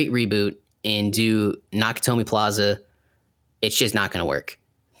straight reboot and do Nakatomi Plaza, it's just not going to work,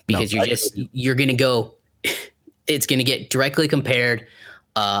 because you're going to go, it's going to get directly compared.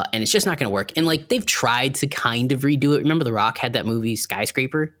 And it's just not going to work. And like they've tried to kind of redo it. Remember The Rock had that movie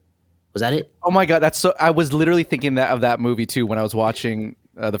Skyscraper? Was that it? Oh my God, that's so. I was literally thinking of that movie too when I was watching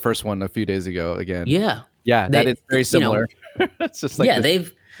the first one a few days ago again. Yeah, that is very similar. It's just like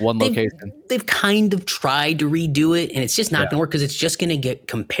they've one location. They've kind of tried to redo it, and it's just not going to work because it's just going to get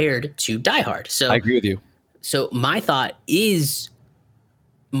compared to Die Hard. So I agree with you. So my thought is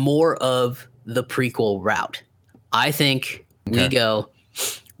more of the prequel route. I think we go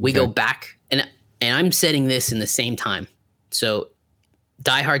back, and I'm setting this in the same time. So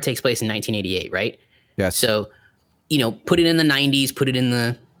Die Hard takes place in 1988, right? Yes. So, put it in the 90s, put it in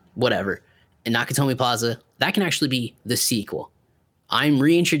the whatever. And Nakatomi Plaza, that can actually be the sequel. I'm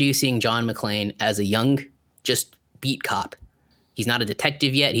reintroducing John McClane as a young, just beat cop. He's not a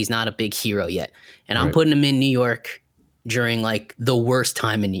detective yet. He's not a big hero yet. And I'm putting him in New York during like the worst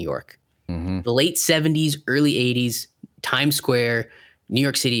time in New York. Mm-hmm. The late 70s, early 80s, Times Square, New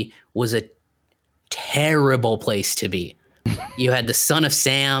York City was a terrible place to be. You had the Son of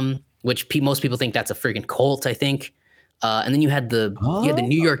Sam, which most people think that's a friggin' cult, I think. And then you had the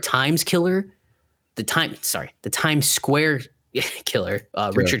New York Times killer, the Times Square killer,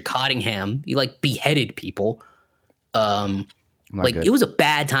 Richard Cottingham. He like beheaded people. It was a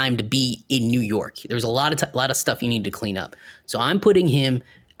bad time to be in New York. There was a lot of stuff you need to clean up. So I'm putting him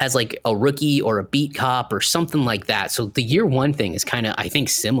as like a rookie or a beat cop or something like that. So the year one thing is kind of, I think,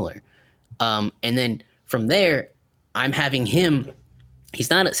 similar. And then from there, I'm having him.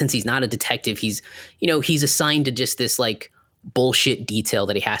 Since he's not a detective, he's assigned to just this like bullshit detail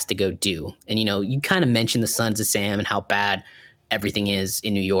that he has to go do. And, you kind of mentioned the Sons of Sam and how bad everything is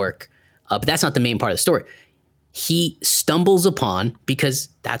in New York. But that's not the main part of the story. He stumbles upon, because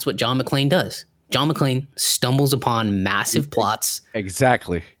that's what John McClane does. John McClane stumbles upon massive plots.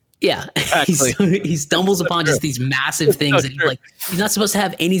 Exactly. Yeah. Exactly. He stumbles upon just these massive things that he's not supposed to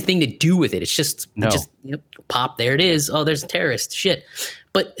have anything to do with it. It's just, pop, there it is. Oh, there's a terrorist. Shit.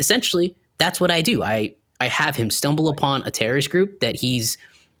 But essentially, that's what I do. I have him stumble upon a terrorist group that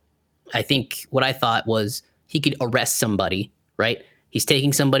I think what I thought was he could arrest somebody, right? He's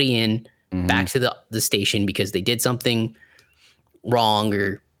taking somebody in back to the station because they did something wrong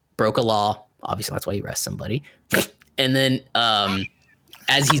or broke a law. Obviously, that's why you arrest somebody. And then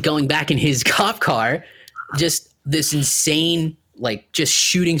as he's going back in his cop car, just this insane, just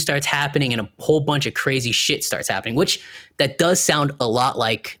shooting starts happening and a whole bunch of crazy shit starts happening, which that does sound a lot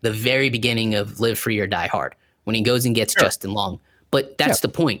like the very beginning of Live Free or Die Hard when he goes and gets Justin Long. But that's the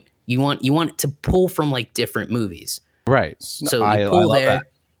point. You want it to pull from different movies. Right. So you pull there,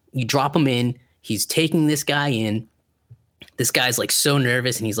 you drop him in, he's taking this guy in. This guy's so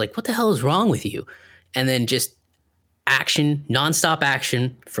nervous and he's like, what the hell is wrong with you? And then just action, nonstop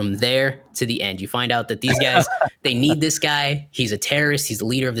action from there to the end. You find out that these guys, they need this guy. He's a terrorist. He's the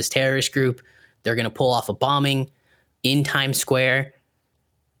leader of this terrorist group. They're going to pull off a bombing in Times Square.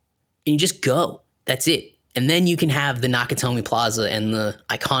 And you just go. That's it. And then you can have the Nakatomi Plaza and the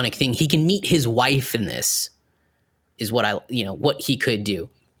iconic thing. He can meet his wife in this, is what what he could do.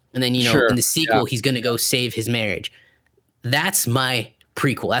 And then, in the sequel, he's going to go save his marriage. That's my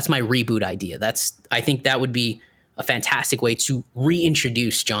prequel. That's my reboot idea. I think that would be a fantastic way to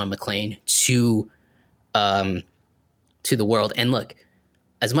reintroduce John McClane to the world. And look,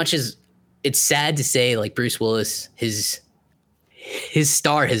 as much as it's sad to say, Bruce Willis, his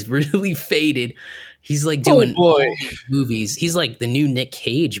star has really faded. He's doing movies. He's the new Nick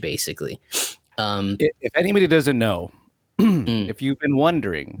Cage, basically. If anybody doesn't know, if you've been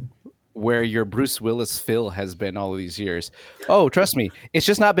wondering where your Bruce Willis Phil has been all of these years, trust me, it's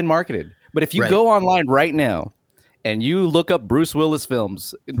just not been marketed. But if you go online right now and you look up Bruce Willis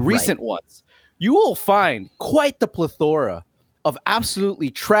films, recent ones, you will find quite the plethora of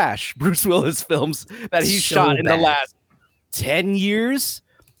absolutely trash Bruce Willis films that he's shot in the last 10 years.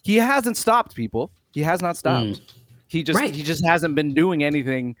 He hasn't stopped, people. He has not stopped. He just hasn't been doing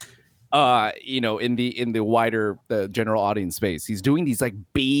anything in the wider the general audience space. He's doing these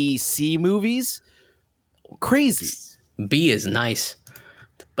B, C movies. Crazy. B is nice.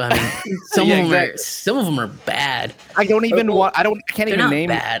 But I mean, some of them are bad. I can't even name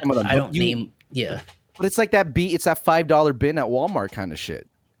bad. Some of them. I don't name. Yeah. But it's that B. It's that $5 bin at Walmart kind of shit.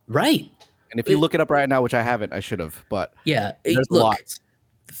 Right. And if you look it up right now, which I haven't, I should have. But there's a lot.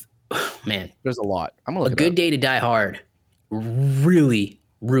 Man, there's a lot. I'm gonna look A Good Day to Die Hard really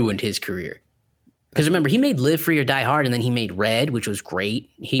ruined his career. Because remember, he made Live Free or Die Hard, and then he made Red, which was great.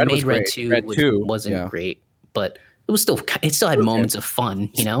 He made Red 2, which wasn't great, but it still had moments of fun,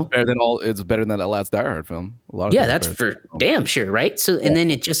 It's better than that last Die Hard film. That's for damn sure, right? So, and then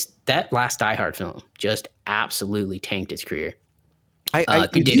that last Die Hard film just absolutely tanked his career.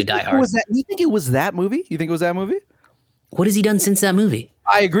 Good Day to Die Hard. You think it was that movie? You think it was that movie? What has he done since that movie?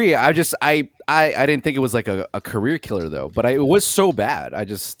 I agree. I didn't think it was like a career killer though, but it was so bad.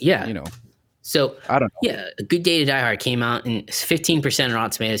 So I don't know. Yeah, A Good Day to Die Hard came out in 15% on Rotten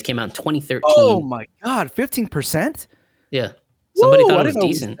Tomatoes. Came out in 2013. Oh my god, 15%? Yeah, somebody thought it was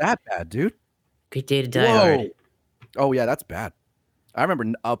decent. It was that bad, dude. Good Day to Die Hard. Oh yeah, that's bad. I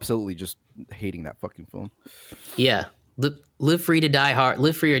remember absolutely just hating that fucking film. Yeah, Live Free to Die Hard.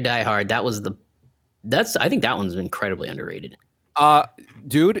 Live Free or Die Hard. I think that one's incredibly underrated.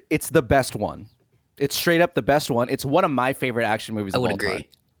 Dude, it's the best one. It's straight up the best one. It's one of my favorite action movies of all time.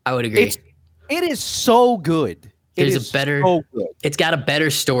 I would agree. It is so good. It's got a better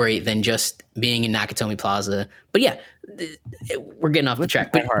story than just being in Nakatomi Plaza. But yeah, we're getting off the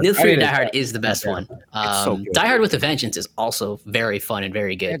track. But Live Free or Die Hard is the best one. So Die Hard with a Vengeance is also very fun and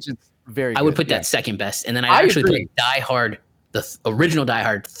very good. I would put that second best. And then I actually put Die Hard, the original Die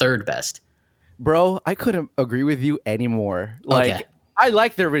Hard, third best. Bro, I couldn't agree with you anymore. I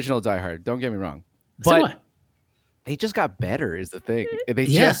like the original Die Hard. Don't get me wrong. But they just got better is the thing. They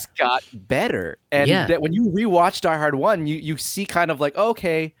just got better. And that when you rewatch Die Hard 1, you see kind of like,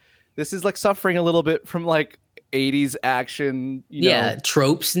 okay, this is like suffering a little bit from like 80s action,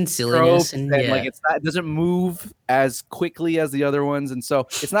 tropes and silliness. And like it doesn't move as quickly as the other ones. And so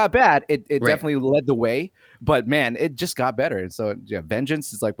it's not bad. It definitely led the way. But man, it just got better. And so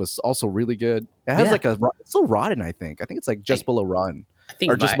Vengeance was also really good. It has it's still Rotten, I think. I think it's like just below Rotten. I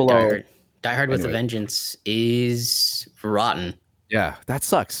think just below. Die Hard with a Vengeance is Rotten. Yeah, that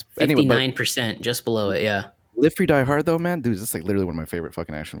sucks. 59%, just below it. Yeah. Live Free Die Hard though, man, dude, this is like literally one of my favorite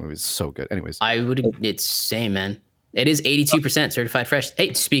fucking action movies. It's so good. Anyways, it's same, man. It is 82% certified fresh.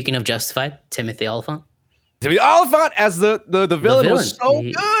 Hey, speaking of Justified, Timothy Olyphant. Timothy Olyphant as the villain was so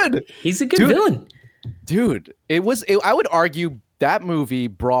good. He's a good villain. Dude, I would argue that movie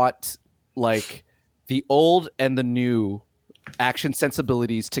brought like the old and the new action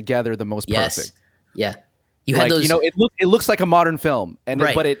sensibilities together the most perfect. Yeah. You had those, it looks like a modern film, and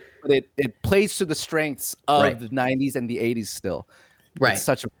but it plays to the strengths of the 90s and the 80s still. Right. It's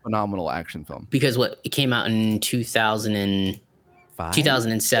such a phenomenal action film. Because it came out in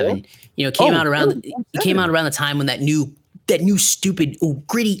 2007. It came out around the time when that new stupid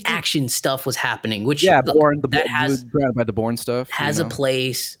gritty action stuff was happening, which Bourne by the Bourne stuff has a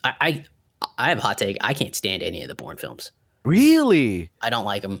place. I have a hot take. I can't stand any of the Bourne films. Really? I don't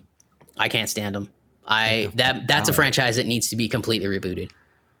like them. I can't stand them. That's a franchise that needs to be completely rebooted.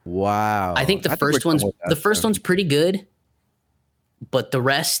 Wow. I think the first one's pretty good, but the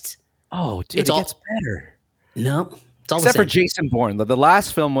rest, it gets better. No, it's all except for Jason Bourne. The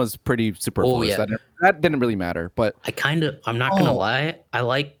last film was pretty superfluous. That didn't really matter. But I'm not gonna lie, I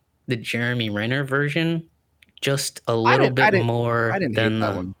like the Jeremy Renner version just a little bit more than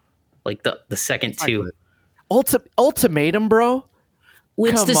the second two. Ultimatum, bro.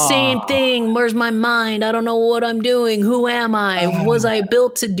 It's the same thing. Where's my mind? I don't know what I'm doing. Who am I? Was I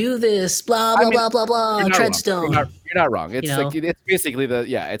built to do this? Blah blah blah blah blah. Treadstone. You're not wrong. It's it's basically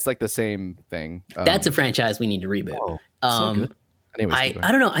it's like the same thing. That's a franchise we need to reboot. So good. Anyways,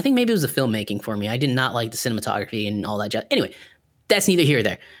 I don't know. I think maybe it was the filmmaking for me. I did not like the cinematography and all that jazz. Anyway, that's neither here nor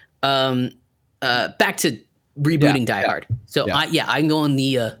there. Back to rebooting Die Hard. So I'm going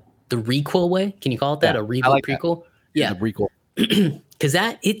the requel way. Can you call it that? A reboot prequel? Yeah, the requel. Because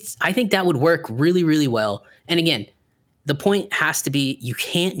I think that would work really, really well. And again, the point has to be you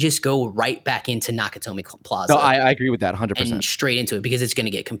can't just go right back into Nakatomi Plaza. No, I agree with that 100%. And straight into it because it's going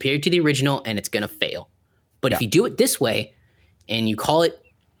to get compared to the original and it's going to fail. But if you do it this way and you call it,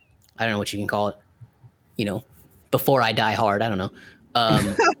 I don't know what you can call it, Before I Die Hard. I don't know.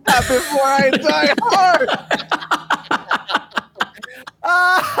 Before I Die Hard.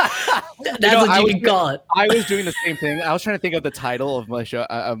 That's what you can call it. I was doing the same thing. I was trying to think of the title of my show,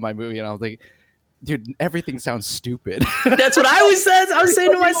 of my movie, and I was like, dude, everything sounds stupid. That's what I was saying. I was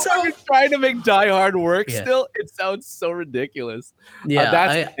saying to myself, trying to make Die Hard work. Still, it sounds so ridiculous.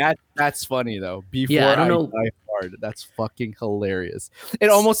 Yeah, that's funny though. Before I Die Hard, that's fucking hilarious. It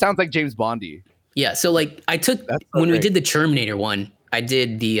almost sounds like James Bondy. Yeah. So I took when we did the Terminator one, I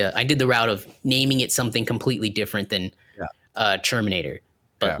did the route of naming it something completely different than Terminator,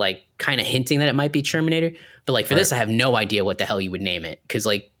 but kind of hinting that it might be Terminator. But for this, I have no idea what the hell you would name it because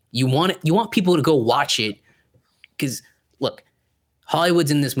you want people to go watch it because look,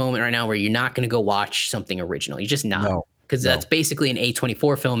 Hollywood's in this moment right now where you're not going to go watch something original. You're just not because that's basically an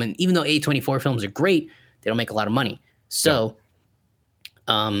A24 film, and even though A24 films are great, they don't make a lot of money. So,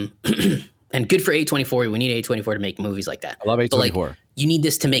 and good for A24. We need A24 to make movies like that. I love A24. But you need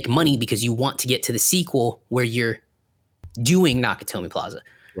this to make money because you want to get to the sequel where you're doing Nakatomi Plaza.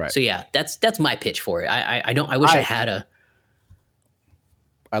 Right. So yeah, that's my pitch for it. I wish I had a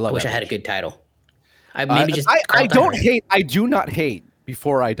good title. I do not hate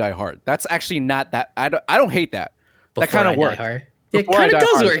Before I Die Hard. That's actually not that. I don't hate that. That kind of works. It kind of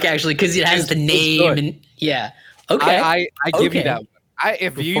does work actually because it has the name and yeah. Okay. I give you that one.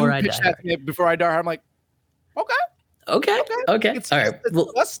 If you pitch that to me Before I Die Hard, I'm like, okay. All right.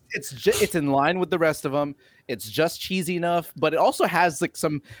 It's in line with the rest of them. It's just cheesy enough, but it also has like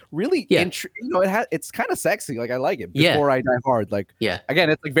some really it's kind of sexy. Like I like it. Before I Die Hard. Like again,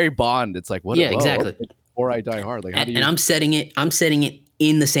 it's like very Bond. It's like exactly. Before I Die Hard. Like and I'm setting it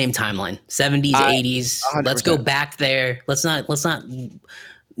in the same timeline. 70s, 80s. 100%. Let's go back there. Let's not the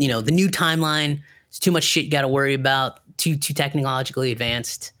new timeline. It's too much shit you got to worry about. Too technologically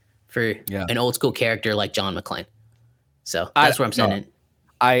advanced for an old school character like John McClane. So that's where I'm setting it.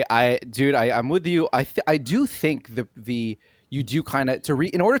 I'm with you. I do think you do kind of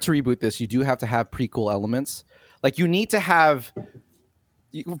in order to reboot this, you do have to have prequel elements. Like you need to have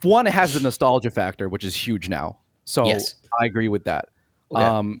one. It has the nostalgia factor, which is huge now. So I agree with that.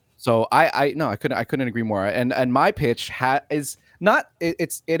 Okay. So I couldn't agree more. And my pitch is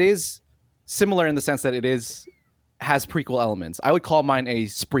similar in the sense that has prequel elements. I would call mine a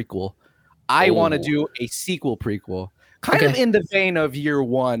sprequel. I want to do a sequel prequel. Kind of in the vein of Year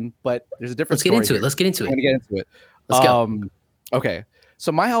One, but there's a different story. Let's get into it. I'm gonna get into it. Let's go. Okay.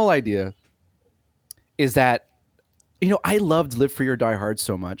 So my whole idea is that, I loved Live Free or Die Hard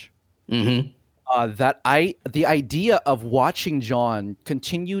so much. Mm-hmm. The idea of watching John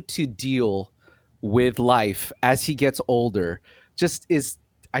continue to deal with life as he gets older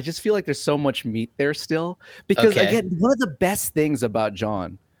I just feel like there's so much meat there still. Because again, one of the best things about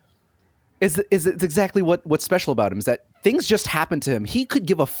John is it's exactly what's special about him is that things just happen to him. He could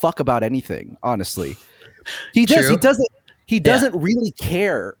give a fuck about anything, honestly. He doesn't really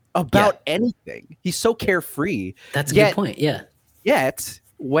care about anything. He's so carefree. That's a good point. Yeah. Yet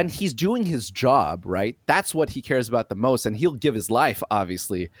when he's doing his job, right, that's what he cares about the most, and he'll give his life,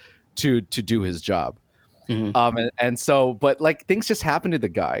 obviously, to do his job. Mm-hmm. And so, but like things just happen to the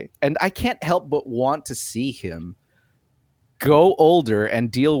guy, and I can't help but want to see him go older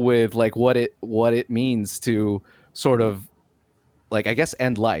and deal with like what it means to sort of like, I guess,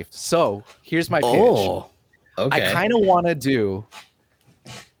 end life. So here's my pitch. Okay. I kind of want to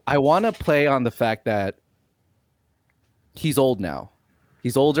play on the fact that he's old now.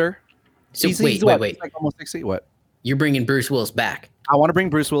 He's older. So he's wait. Like almost 60. What? You're bringing Bruce Willis back. I want to bring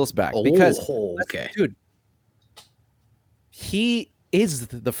Bruce Willis back because, dude, he is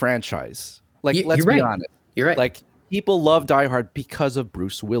the franchise. Like, let's be honest. You're right. Like, people love Die Hard because of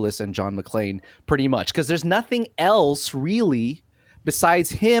Bruce Willis and John McClane, pretty much, because there's nothing else really besides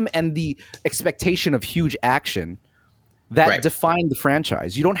him and the expectation of huge action that defined the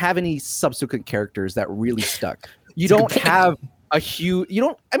franchise. You don't have any subsequent characters that really stuck. You don't have a huge.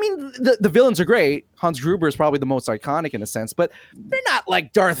 I mean, the villains are great. Hans Gruber is probably the most iconic in a sense, but they're not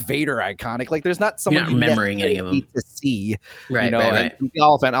like Darth Vader iconic. Like, there's not someone you're not remembering any of them to see. Right. And the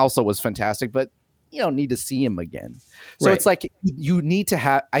Elephant also was fantastic, but you don't need to see him again. So it's like you need to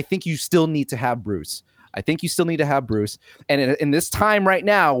have. I think you still need to have Bruce. And in this time right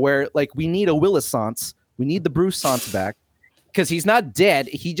now, where like we need a Willis-sance, we need the Bruce-sance back because he's not dead.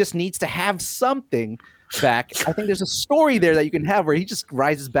 He just needs to have something back. I think there's a story there that you can have where he just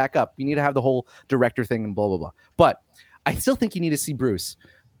rises back up. You need to have the whole director thing and blah blah blah. But I still think you need to see Bruce,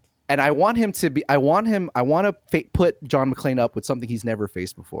 and I want him to be. I want to put John McClane up with something he's never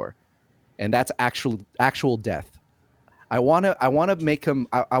faced before, and that's actual death. I want to make him.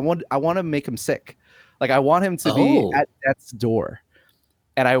 I want to make him sick. Like, I want him to be at death's door,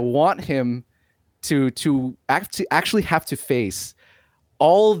 and I want him to actually have to face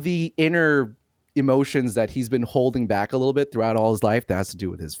all the inner emotions that he's been holding back a little bit throughout all his life. That has to do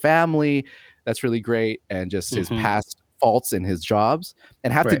with his family. That's really great, and just his past faults in his jobs,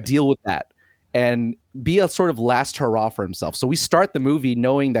 and have to deal with that and be a sort of last hurrah for himself. So we start the movie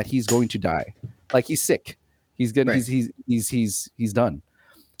knowing that he's going to die, like he's sick. He's gonna. He's done.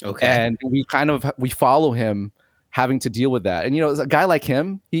 Okay. And we follow him having to deal with that. And, a guy like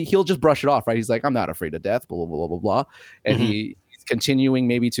him, he'll just brush it off, right? He's like, I'm not afraid of death, blah, blah, blah, blah, blah. And he's continuing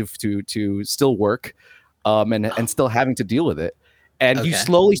maybe to still work and still having to deal with it. And you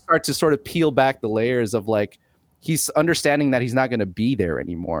slowly start to sort of peel back the layers of like, he's understanding that he's not going to be there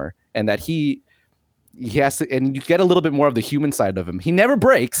anymore. And that he has to, and you get a little bit more of the human side of him. He never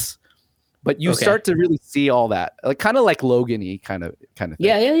breaks. But you start to really see all that, like kind of like Logan-y kind of thing.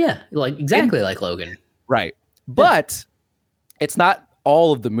 Yeah. Like exactly like Logan. Right. But it's not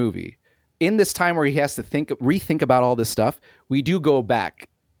all of the movie. in this time where he has to rethink about all this stuff, we do go back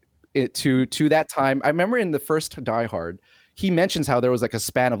to that time. I remember in the first Die Hard, he mentions how there was like a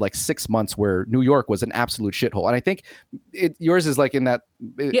span of like 6 months where New York was an absolute shithole. And I think yours is like in that,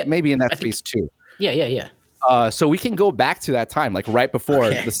 maybe in that phase too. Yeah. So we can go back to that time, like right before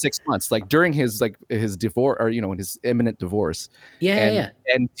the 6 months, like during his divorce, or in his imminent divorce.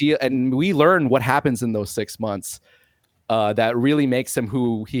 And we learn what happens in those 6 months that really makes him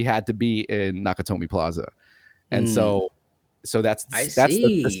who he had to be in Nakatomi Plaza. And so that's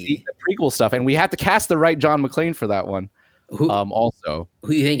the prequel stuff, and we have to cast the right John McClane for that one. Also,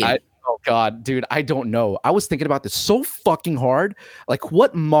 who you thinking? Oh God, dude, I don't know. I was thinking about this so fucking hard. Like,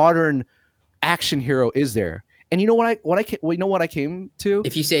 what modern action hero is there? And you know what I came to?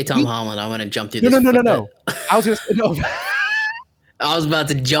 If you say Tom Holland, I'm gonna jump through this. No. I was gonna say no. I was about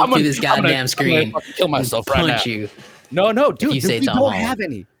to jump through this goddamn screen. I'm gonna kill myself right now. You. No, dude. We don't have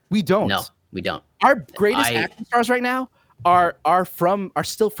any. We don't. No, we don't. Our greatest action stars right now are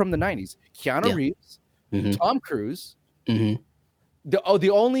still from the 90s. Keanu Reeves, Tom Cruise. The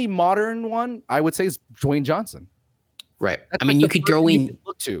only modern one I would say is Dwayne Johnson. Right. I mean, you could throw in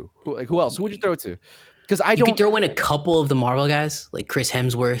look to who else? Who would you throw to? Because you could throw in a couple of the Marvel guys like Chris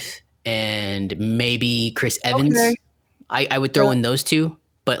Hemsworth and maybe Chris Evans. Okay. I would throw in those two,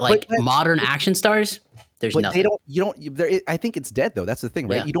 but modern action stars. There's nothing. I think it's dead though. That's the thing,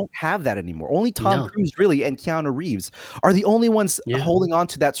 right? Yeah. You don't have that anymore. Only Tom Cruise really and Keanu Reeves are the only ones holding on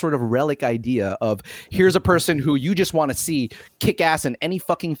to that sort of relic idea of here's a person who you just want to see kick ass in any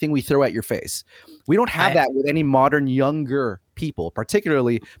fucking thing we throw at your face. We don't have that with any modern younger people,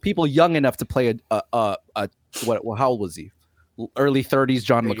 particularly people young enough to play how old was he? Early 30s,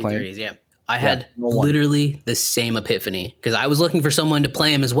 John McClane. 30s, yeah. I had literally the same epiphany because I was looking for someone to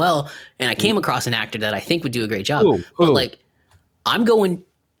play him as well, and I came across an actor that I think would do a great job. But I'm going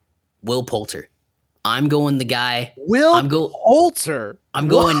Will Poulter. I'm going the guy. Poulter. I'm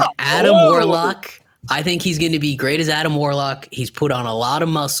going Adam Warlock. I think he's going to be great as Adam Warlock. He's put on a lot of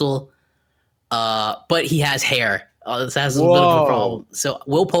muscle, but he has hair. This has a little bit of a problem. So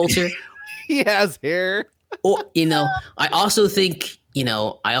Will Poulter. He has hair. I also think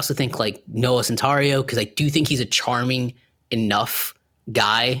like Noah Centario, because I do think he's a charming enough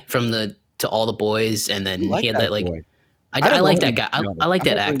guy to All the Boys, and then he had that I like that guy. I like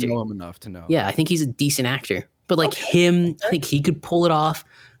that actor. Know him enough to know. Yeah, I think he's a decent actor, but him, I think he could pull it off.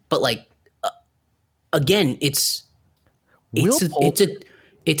 But again, it's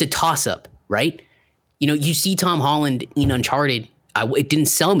a toss up, right? You see Tom Holland in Uncharted. It didn't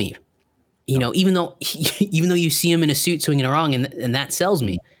sell me. Even though you see him in a suit swinging around and that sells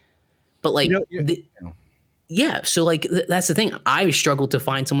me, but so that's the thing. I struggled to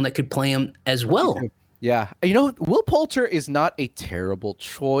find someone that could play him as well. Yeah, Will Poulter is not a terrible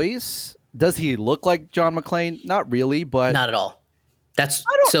choice. Does he look like John McClane? Not really, but not at all. That's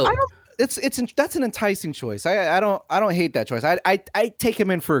an enticing choice. I don't hate that choice. I take him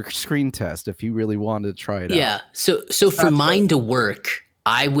in for a screen test if you really wanted to try it out. Yeah. So for mine to work,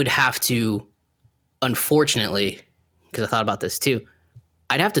 I would have to, unfortunately, because I thought about this too,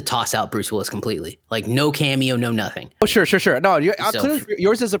 I'd have to toss out Bruce Willis completely. No cameo, no nothing. Oh, sure. No, clearly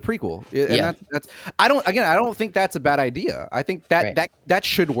yours is a prequel. And I don't think that's a bad idea. I think that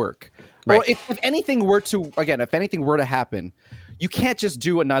should work. Right. Well, if anything were to happen, you can't just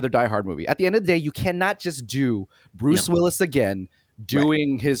do another Die Hard movie. At the end of the day, you cannot just do Bruce Willis again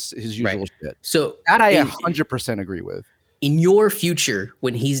doing his usual shit. So that I 100% agree with. In your future,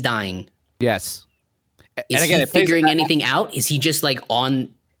 when he's dying, yes. Is he figuring anything out? Is he just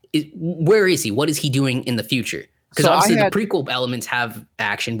where is he? What is he doing in the future? Because obviously the prequel elements have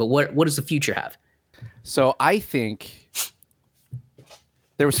action, but what does the future have? So I think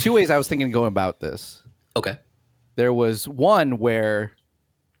there was two ways I was thinking of going about this. Okay. There was one where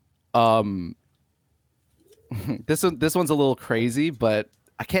this one's a little crazy, but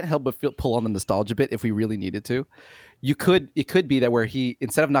I can't help but pull on the nostalgia bit if we really needed to. It could be that where he,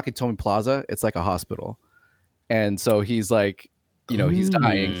 instead of Nakatomi Plaza, it's like a hospital, and so he's he's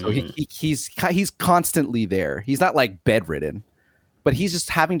dying, so he's constantly there. He's not bedridden, but he's just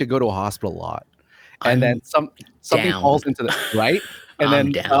having to go to a hospital a lot, and then something falls into the right, and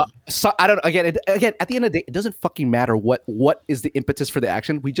then so I don't again at the end of the day, it doesn't fucking matter what is the impetus for the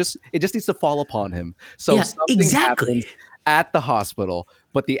action. It just needs to fall upon him. So something happens at the hospital,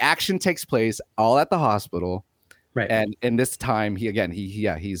 but the action takes place all at the hospital. Right. And in this time, he's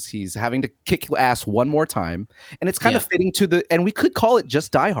having to kick ass one more time, and it's kind of fitting to and we could call it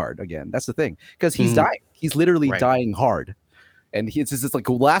just Die Hard again. That's the thing, because he's dying. He's literally dying hard, and it's just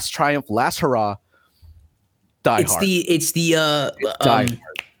last triumph, last hurrah. Die Hard. It's the Die Hard.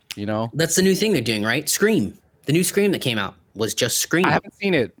 You know, that's the new thing they're doing, right? Scream. The new Scream that came out was just Scream. I haven't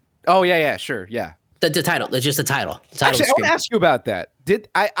seen it. Oh yeah, sure, yeah. The title. That's just the title. Actually, I want to ask you about that.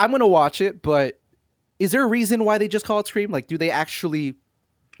 I'm gonna watch it, but is there a reason why they just call it Scream? Like, do they actually?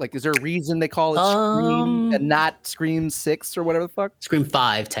 Like, is there a reason they call it Scream and not Scream 6 or whatever the fuck? Scream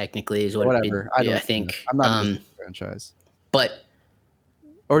 5 technically is what. Whatever. I think. I'm not in the franchise. But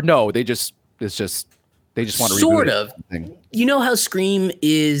or no, they just want to sort of. You know how Scream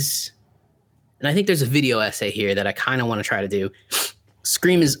is, and I think there's a video essay here that I kind of want to try to do.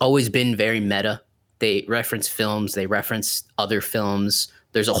 Scream has always been very meta. They reference films. They reference other films.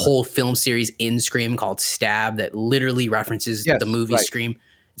 There's a whole film series in Scream called Stab that literally references the movie Scream.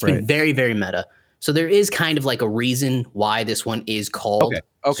 It's been very, very meta. So there is kind of like a reason why this one is called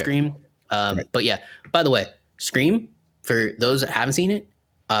Scream. But yeah, by the way, Scream, for those that haven't seen it,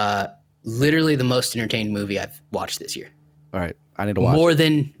 literally the most entertaining movie I've watched this year. All right. I need to watch more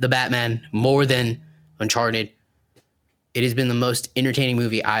than The Batman, more than Uncharted. It has been the most entertaining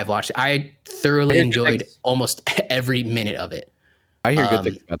movie I've watched. I thoroughly enjoyed almost every minute of it. I hear good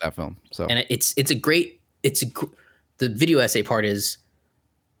things about that film. So, and the video essay part is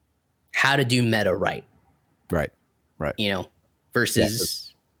how to do meta right. Right. You know,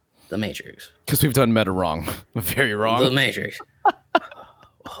 versus The Matrix. Because we've done meta wrong. Very wrong. The Matrix.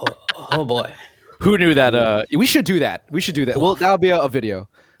 oh boy. Who knew that? We should do that. Well, that'll be a video.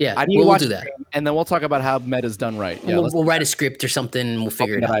 Yeah, I need to watch that, and then we'll talk about how meta's done right. Yeah, we'll write a script or something. And we'll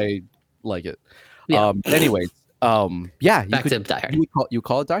figure it out. I like it. Yeah. Anyways, yeah. Back to Die Hard. You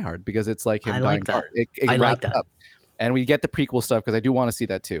call it Die Hard because it's like him dying hard. I like that. Up. And we get the prequel stuff because I do want to see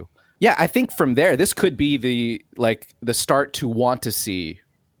that too. Yeah, I think from there, this could be the start to want to see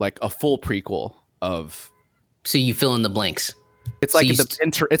like a full prequel of. So you fill in the blanks. It's like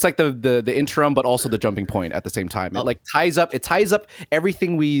the interim, but also the jumping point at the same time. It ties up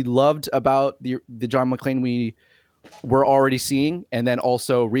everything we loved about the John McClane we were already seeing, and then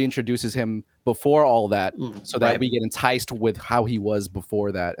also reintroduces him before all that, so that we get enticed with how he was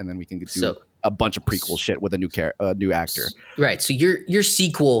before that, and then we can do a bunch of prequel shit with a new actor. Right. So your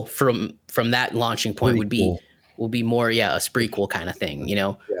sequel from that launching point will be more a sprequel kind of thing. You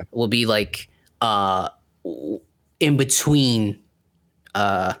know, will be like in between.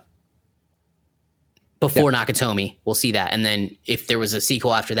 Before Nakatomi, we'll see that, and then if there was a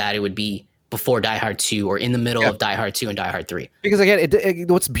sequel after that, it would be before Die Hard 2 or in the middle of Die Hard 2 and Die Hard 3. Because again,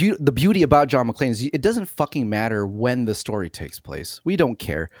 the beauty about John McClane is it doesn't fucking matter when the story takes place. We don't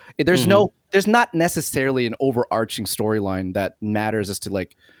care. There's not necessarily an overarching storyline that matters as to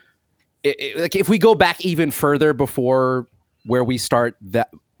like if we go back even further before where we start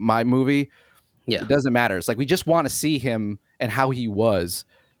my movie. Yeah, it doesn't matter. It's like we just want to see him and how he was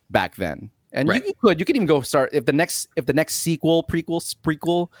back then. And you could even go start if the next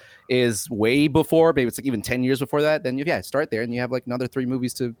prequel is way before, maybe it's like even 10 years before that, then start there and you have like another 3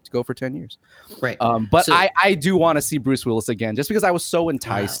 movies to go for 10 years. Right. But I do want to see Bruce Willis again just because I was so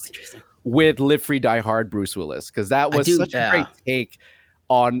enticed with Live Free Die Hard Bruce Willis, because that was such a great take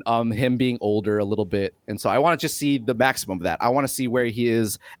on him being older a little bit. And so I want to just see the maximum of that. I want to see where he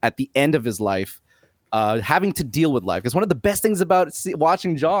is at the end of his life, having to deal with life. Because one of the best things about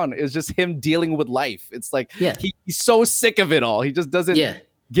watching John is just him dealing with life. It's like he's so sick of it all. He just doesn't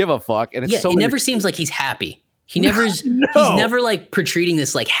give a fuck. And it's he never seems like he's happy. He never is. No. He's never like portraying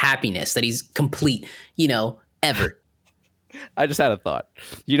this like happiness that he's complete, ever. I just had a thought.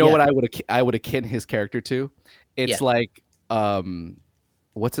 You know what I would akin his character to? It's like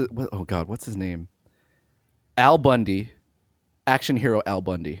what's his name? Al Bundy, action hero Al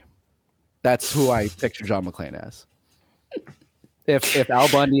Bundy. That's who I picture John McClane as. If Al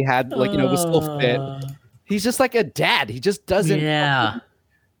Bundy had was still fit, he's just like a dad. He just doesn't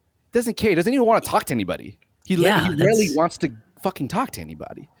doesn't care. He doesn't even want to talk to anybody. He rarely wants to fucking talk to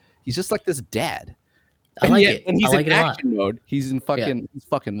anybody. He's just like this dad. And he's in action mode. He's in fucking he's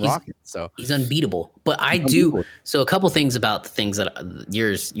fucking rocking. So he's unbeatable. But so a couple things about the things that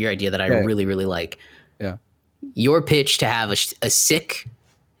your idea that I really, really like. Yeah. Your pitch to have a sick,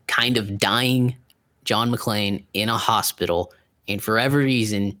 kind of dying John McClane in a hospital, and for whatever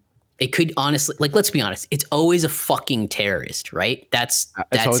reason, it could honestly, like, let's be honest, it's always a fucking terrorist, right? That's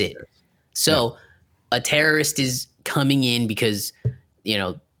it. So a terrorist is coming in because,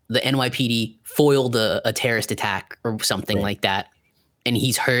 the NYPD foiled a terrorist attack or something like that, and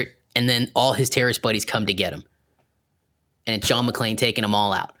he's hurt, and then all his terrorist buddies come to get him, and it's John McClane taking them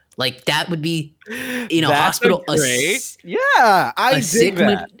all out. Like, that would be in a hospital. Great. I dig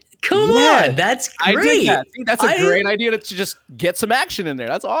that. Come on, that's great. I dig that. See, that's a great idea to just get some action in there.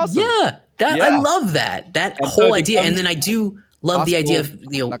 That's awesome. Yeah, I love that whole idea. And then I do love the idea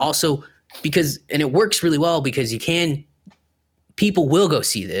of also because and it works really well because people will go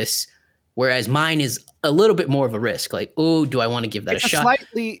see this, whereas mine is a little bit more of a risk. Like, oh, do I want to give that a shot?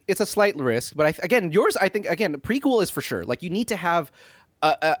 It's a slight risk, but yours, I think, again, prequel is for sure. Like, you need to have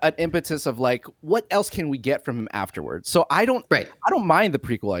an impetus of like, what else can we get from him afterwards? So I don't mind the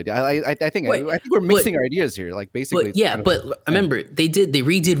prequel idea. I think we're mixing our ideas here. Like, basically, but remember they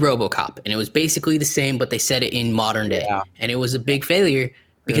redid RoboCop, and it was basically the same, but they said it in modern day, and it was a big failure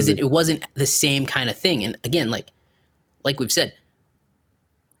because it wasn't the same kind of thing. And again, like we've said,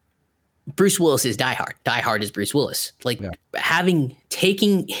 Bruce Willis is Die Hard. Die Hard is Bruce Willis. Like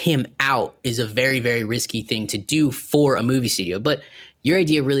taking him out is a very, very risky thing to do for a movie studio. But your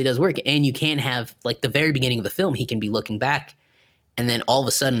idea really does work. And you can have like the very beginning of the film, he can be looking back and then all of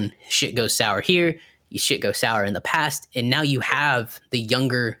a sudden shit goes sour here. Shit goes sour in the past. And now you have the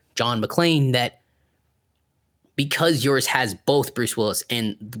younger John McClane that because yours has both Bruce Willis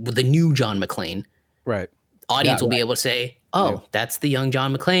and the new John McClane. Right. Audience will be able to say, that's the young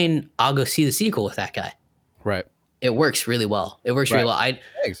John McClane. I'll go see the sequel with that guy. Right. It works really well.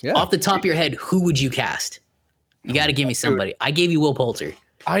 Off the top of your head, who would you cast? You got to give me somebody. I gave you Will Poulter.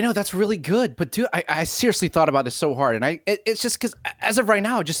 I know that's really good, but dude, I seriously thought about this so hard, and it's just because as of right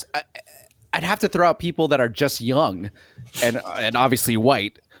now, I'd have to throw out people that are just young, and obviously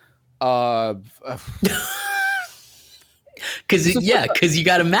white. Because you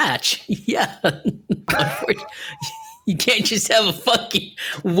got to match. Yeah. You can't just have a fucking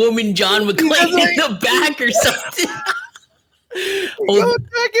woman John McClane in the back or something. Go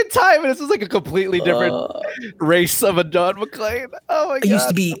back in time, and this is like a completely different race of a John McClane. Oh my god! It used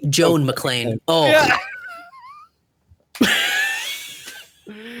to be Joan McClane. Oh, yeah.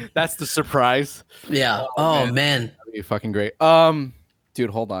 That's the surprise. Yeah. Oh man. That'd be fucking great. Dude,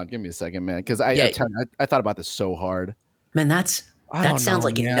 hold on. Give me a second, man, because I thought about this so hard. Man, that sounds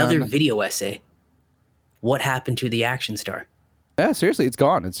like another video essay. What happened to the action star? Yeah, seriously, it's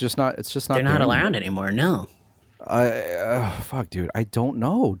gone. It's just not. They're not around anymore. No. Fuck, dude. I don't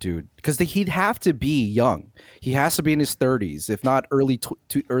know, dude. Because he'd have to be young. He has to be in his 30s, if not early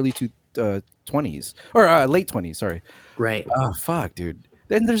 20s or late 20s. Sorry. Right. Oh fuck, dude.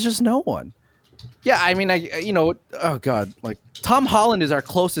 Then there's just no one. Yeah, I mean, oh god, like Tom Holland is our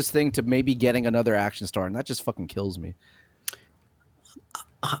closest thing to maybe getting another action star, and that just fucking kills me.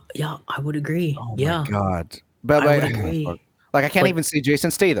 Yeah, I would agree. Oh my god, but I would agree. Like I can't even say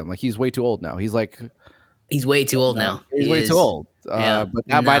Jason Statham. Like he's way too old now. He's way too old now. He's way too old. Yeah, but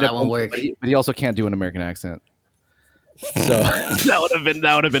that won't work. But he also can't do an American accent. So that would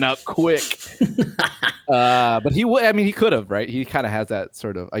have been out quick. But he would. I mean, he could have, right? He kind of has that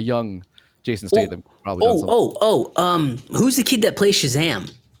sort of a young Jason Statham. Who's the kid that plays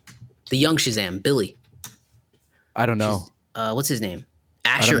Shazam? The young Shazam, Billy. I don't know. What's his name?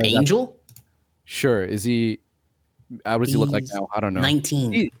 Asher Angel? Sure. Is he? What does he look like now? I don't know.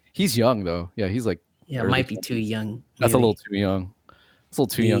 19. He's young though. Yeah, he's like. Yeah, it might be too young. That's a little too young. It's a little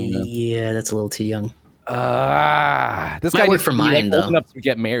too young. Man. Yeah, that's a little too young. This guy work for mine though. Old enough to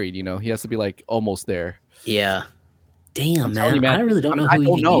get married. You know, he has to be like almost there. Yeah. Damn, man. I really don't know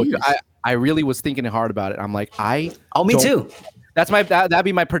who he is. I really was thinking hard about it. I'm like, me too. That'd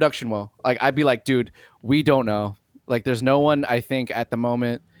be my production. Well, like I'd be like, dude, we don't know. Like, there's no one. I think at the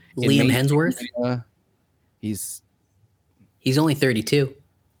moment. Liam Hemsworth. He's only 32.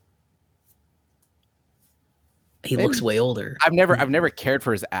 He looks way older. I've never cared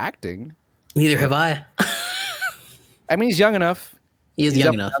for his acting. Neither have I. I mean, he's young enough. He's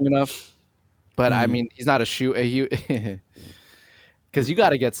young enough. But I mean, he's not a shoe. Because you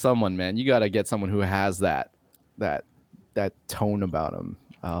got to get someone, man. You got to get someone who has that tone about him,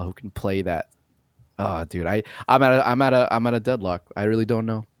 who can play that. Oh, dude, I'm at a deadlock. I really don't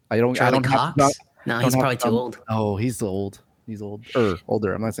know. Charlie Cox? No, he's probably too old. Oh, he's old. He's old.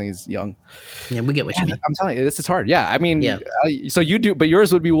 Older. I'm not saying he's young. Yeah, we get what you mean. I'm telling you, this is hard. Yeah, I mean, so you do, but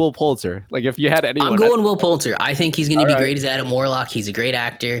yours would be Will Poulter. Like if you had anyone. I'm going Will Poulter. I think he's going to be great as Adam Warlock. He's a great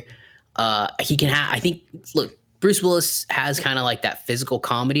actor. He can have. I think. Look, Bruce Willis has kind of like that physical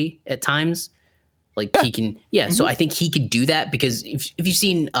comedy at times. Like he can. Yeah. Mm-hmm. So I think he could do that because if you've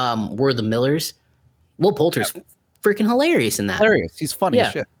seen We're the Millers, Will Poulter's freaking hilarious in that. Hilarious. He's funny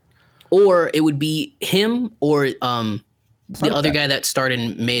as shit. Or it would be him or the other guy that starred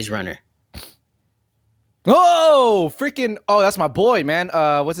in Maze Runner. Oh, freaking! Oh, that's my boy, man.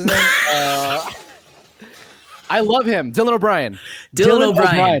 What's his name? I love him, Dylan O'Brien. Dylan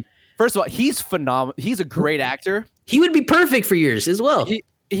O'Brien. First of all, he's phenomenal. He's a great actor. He would be perfect for yours as well.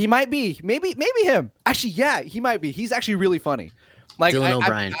 He might be. Maybe him. Actually, yeah, he might be. He's actually really funny. Like Dylan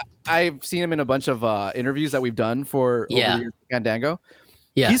O'Brien. I've seen him in a bunch of interviews that we've done for over the years, Fandango.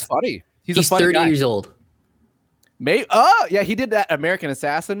 Yeah, he's funny. He's a funny 30 guy. years old. Yeah, he did that American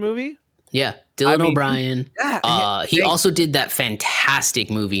Assassin movie. Yeah, Dylan O'Brien. He also did that fantastic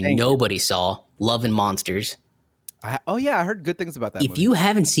movie nobody saw, Love and Monsters. I heard good things about that If movie. you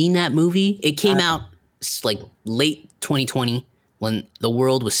haven't seen that movie, it came out like late 2020 when the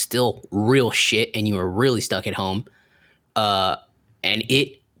world was still real shit and you were really stuck at home. And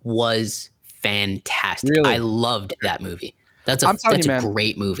it was fantastic. Really? I loved that movie. That's a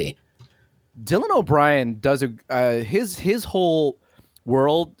great movie. Dylan O'Brien does his whole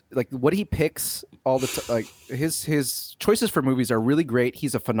world, like what he picks all the like his choices for movies are really great.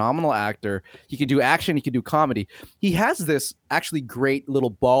 He's a phenomenal actor. He can do action, he can do comedy. He has this actually great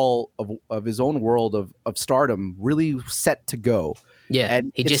little ball of his own world of stardom really set to go. Yeah,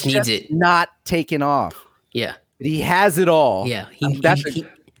 and he just needs it not taken off. Yeah, he has it all. Yeah,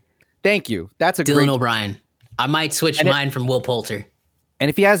 thank you. That's a Dylan O'Brien. I might switch mine from Will Poulter. And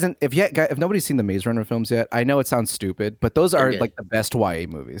if nobody's seen the Maze Runner films yet, I know it sounds stupid, but those are like the best YA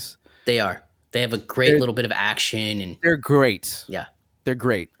movies. They are. They have a great little bit of action, and they're great. Yeah, they're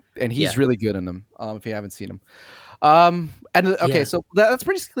great, and he's really good in them. If you haven't seen them, so that's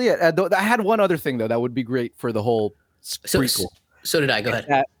pretty clear. I had one other thing though that would be great for the whole prequel. So did I. Go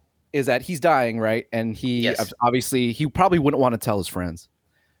ahead. Is that he's dying, right? And obviously he probably wouldn't want to tell his friends,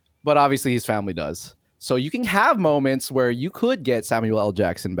 but obviously his family does. So you can have moments where you could get Samuel L.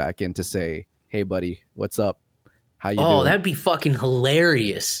 Jackson back in to say, "Hey, buddy, what's up? How you doing?" Oh, that'd be fucking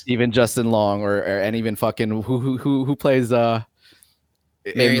hilarious. Even Justin Long, and even fucking who plays Mary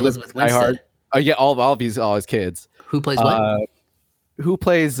Elizabeth Winstead. Oh yeah, all his kids. Who plays what? Who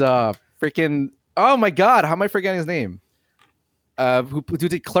plays freaking? Oh my God, how am I forgetting his name? Who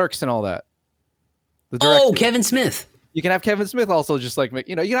did Clerks and all that? Kevin Smith. You can have Kevin Smith also, just like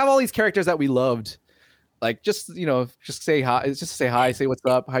you can have all these characters that we loved. Like just say hi, say what's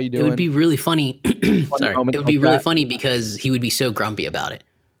up, how you doing? It would be really funny. Sorry, it would be really funny because he would be so grumpy about it.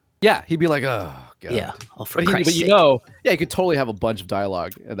 Yeah, he'd be like, "Oh God." Yeah, but you could totally have a bunch of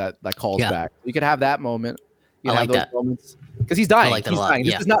dialogue that calls back. You could have that moment. I like that moments because he's dying. I like that a lot. Dying.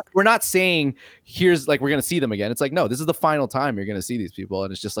 This is not. We're not saying here's like we're gonna see them again. It's like no, this is the final time you're gonna see these people,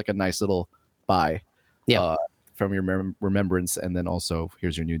 and it's just like a nice little bye. Yeah. From your remembrance, and then also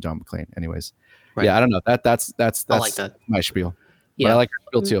here's your new John McClane. Anyways, right. Yeah, I don't know. That's I like that. my spiel. Yeah, but I like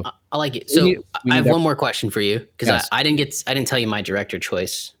your spiel too. I like it. So I have one more question for you because I didn't tell you my director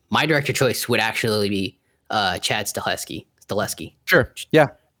choice. My director choice would actually be Chad Stahelski. Sure. Yeah,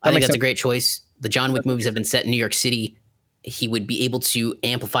 I think that's a great choice. The John Wick movies have been set in New York City. He would be able to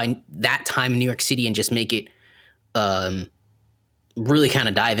amplify that time in New York City and just make it really kind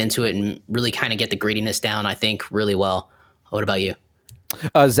of dive into it and really kind of get the grittiness down, I think, really well. What about you?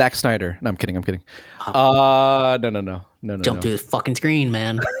 Zack Snyder. No, I'm kidding. No. Jump through the fucking screen,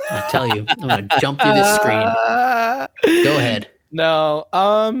 man. I tell you, I'm going to jump through this screen. Go ahead. No.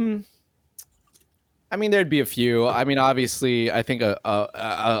 I mean, there'd be a few. I mean, obviously, I think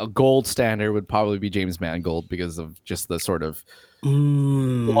a gold standard would probably be James Mangold because of just the sort of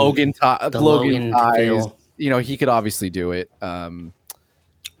Logan ties. He could obviously do it. Although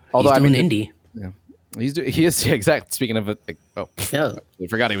he's doing indie. Yeah, he is exactly. Speaking of it, I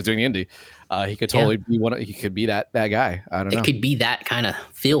forgot he was doing indie. He could totally be he could be that guy. I don't know. It could be that kind of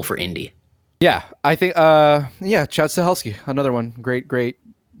feel for indie. Yeah, I think. Chad Stahelski, another one. Great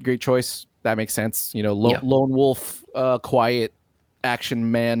choice. That makes sense. Lone wolf, quiet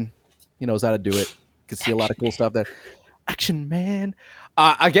action man. He knows how to do it. Could see a lot of cool stuff there. Action man.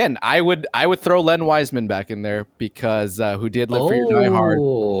 Again, I would throw Len Wiseman back in there because who did Live Free or Die Hard.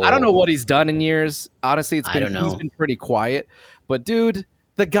 I don't know what he's done in years. Honestly, he's been pretty quiet. But dude,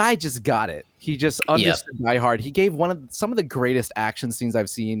 the guy just got it. He just understood Die Hard. He gave some of the greatest action scenes I've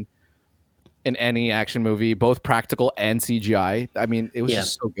seen in any action movie, both practical and CGI. I mean, it was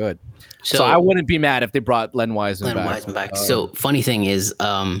just so good. So I wouldn't be mad if they brought Len Wiseman back. So funny thing is,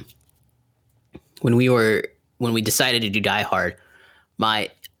 when we decided to do Die Hard, my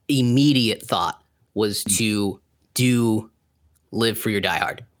immediate thought was to do Live Free or Die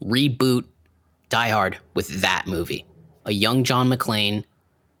Hard. Reboot Die Hard with that movie. A young John McClane,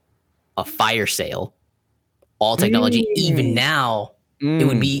 a fire sale, all technology. Even now, it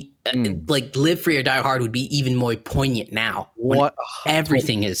would be like Live Free or Die Hard would be even more poignant now. When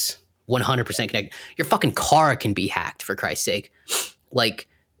everything is 100% connected. Your fucking car can be hacked, for Christ's sake. Like,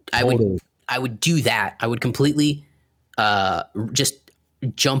 I would do that. I would completely just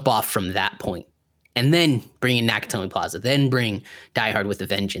jump off from that point, and then bring in Nakatomi Plaza, then bring Die Hard with a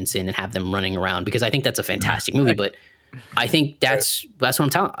Vengeance in and have them running around, because I think that's a fantastic movie. But I think that's what I'm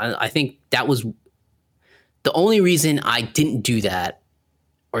telling. I think that was the only reason I didn't do that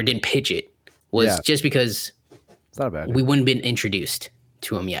or didn't pitch it was just because it's not bad. We wouldn't been introduced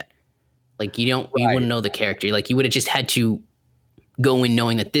to him yet. Like you wouldn't know the character. Like you would have just had to go in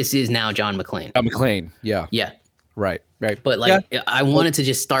knowing that this is now John McClane. John McClane, yeah. Right. But like I wanted to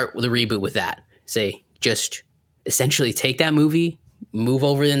just start with a reboot with that. Say just essentially take that movie, move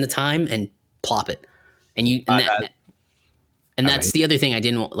over in the time, and plop it. And that's the other thing I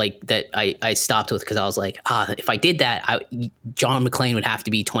didn't like that I stopped with because I was like, if I did that, John McClane would have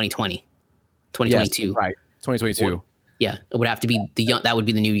to be 2020, 2022. Yes, right. 2022. It would have to be that would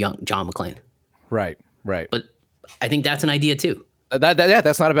be the new young John McClane. Right. But I think that's an idea too.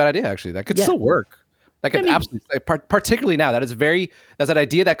 That's not a bad idea actually. That could still work. That could absolutely, particularly now. That's an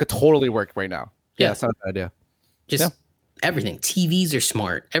idea that could totally work right now. Yeah, that's not a bad idea. Just everything. TVs are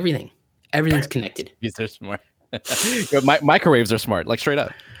smart. Everything's connected. TVs are smart. Microwaves are smart, like straight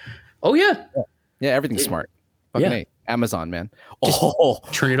up. Oh yeah. Yeah, everything's smart. Fucking A. Amazon, man. Just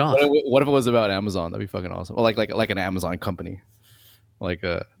turn it off. What if it was about Amazon? That'd be fucking awesome. Or like an Amazon company, like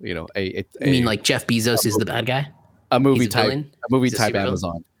you mean like Jeff Bezos is the bad guy? A movie type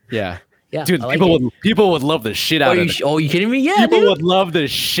Amazon. Yeah. Yeah, dude, people would love the shit out of it. Oh, you kidding me? Yeah, people would love the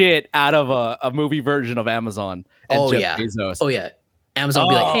shit out of a movie version of Amazon. And Jeff Bezos. Oh yeah. Amazon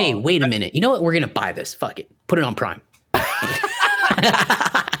would be like, hey, wait a minute. You know what? We're gonna buy this. Fuck it. Put it on Prime.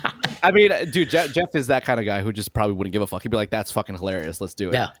 I mean, dude, Jeff is that kind of guy who just probably wouldn't give a fuck. He'd be like, that's fucking hilarious. Let's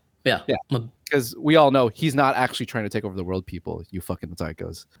do it. Yeah. Because we all know he's not actually trying to take over the world, people. You fucking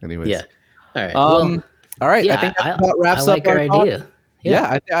psychos. Anyways. Yeah. All right. All right. Yeah, I think that about wraps up our idea.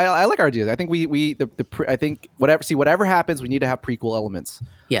 Yeah, I like our ideas. I think I think whatever happens, we need to have prequel elements.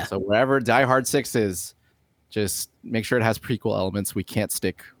 Yeah. So wherever Die Hard 6 is, just make sure it has prequel elements. We can't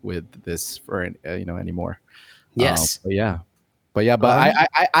stick with this for anymore. Yes. But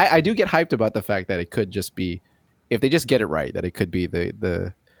I do get hyped about the fact that it could just be, if they just get it right, that it could be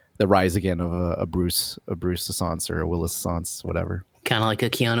the rise again of a Bruce Assance or a Willis Assance, whatever. Kind of like a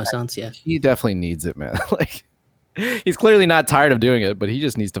Keanu Assance, yeah. He definitely needs it, man. Like, he's clearly not tired of doing it, but he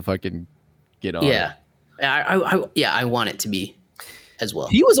just needs to fucking get on. Yeah. I want it to be as well.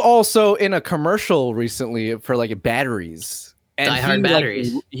 He was also in a commercial recently for like batteries. And Die Hard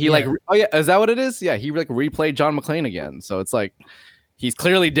batteries. Is that what it is? Yeah, he like replayed John McClane again. So it's like he's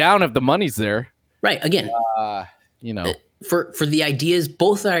clearly down if the money's there. Right. Again, for the ideas,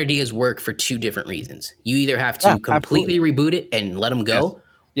 both ideas work for two different reasons. You either have to completely reboot it and let them go.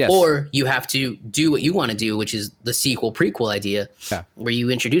 Yes. Or you have to do what you want to do, which is the sequel prequel idea, where you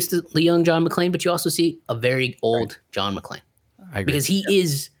introduce the young John McClane, but you also see a very old John McClane. I agree. Because he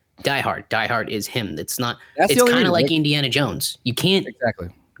is Die Hard. Die Hard is him. It's not. It's kind of like Indiana Jones. You can't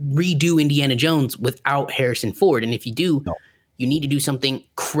redo Indiana Jones without Harrison Ford, and if you do, you need to do something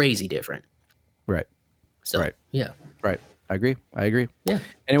crazy different. Right. So yeah. Right. I agree. Yeah.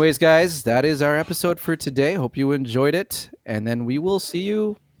 Anyways, guys, that is our episode for today. Hope you enjoyed it, and then we will see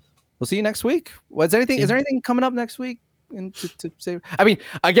you. We'll see you next week. Is there anything coming up next week? To say, I mean,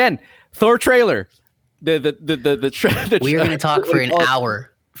 again, Thor trailer. We are going to talk for an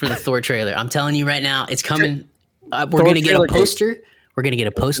hour for the Thor trailer. I'm telling you right now, it's coming. We're going to get a poster. We're going to get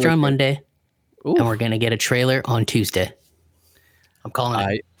a poster on Monday, and we're going to get a trailer on Tuesday. I'm calling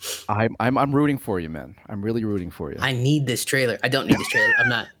it. I'm rooting for you, man. I'm really rooting for you. I need this trailer. I don't need this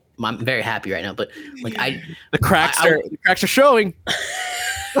trailer. I'm very happy right now, but like the cracks are showing.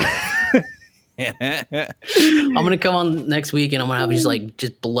 I'm gonna come on next week and I'm gonna have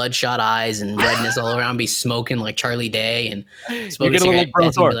just bloodshot eyes and redness all around, be smoking like Charlie Day and smoking cigarette. Bro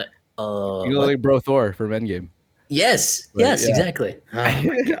Thor. Like, you look like Bro Thor from Endgame. Yes, exactly. Oh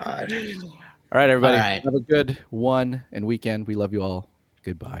my god. All right, everybody. Have a good one and weekend. We love you all.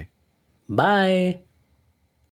 Goodbye. Bye.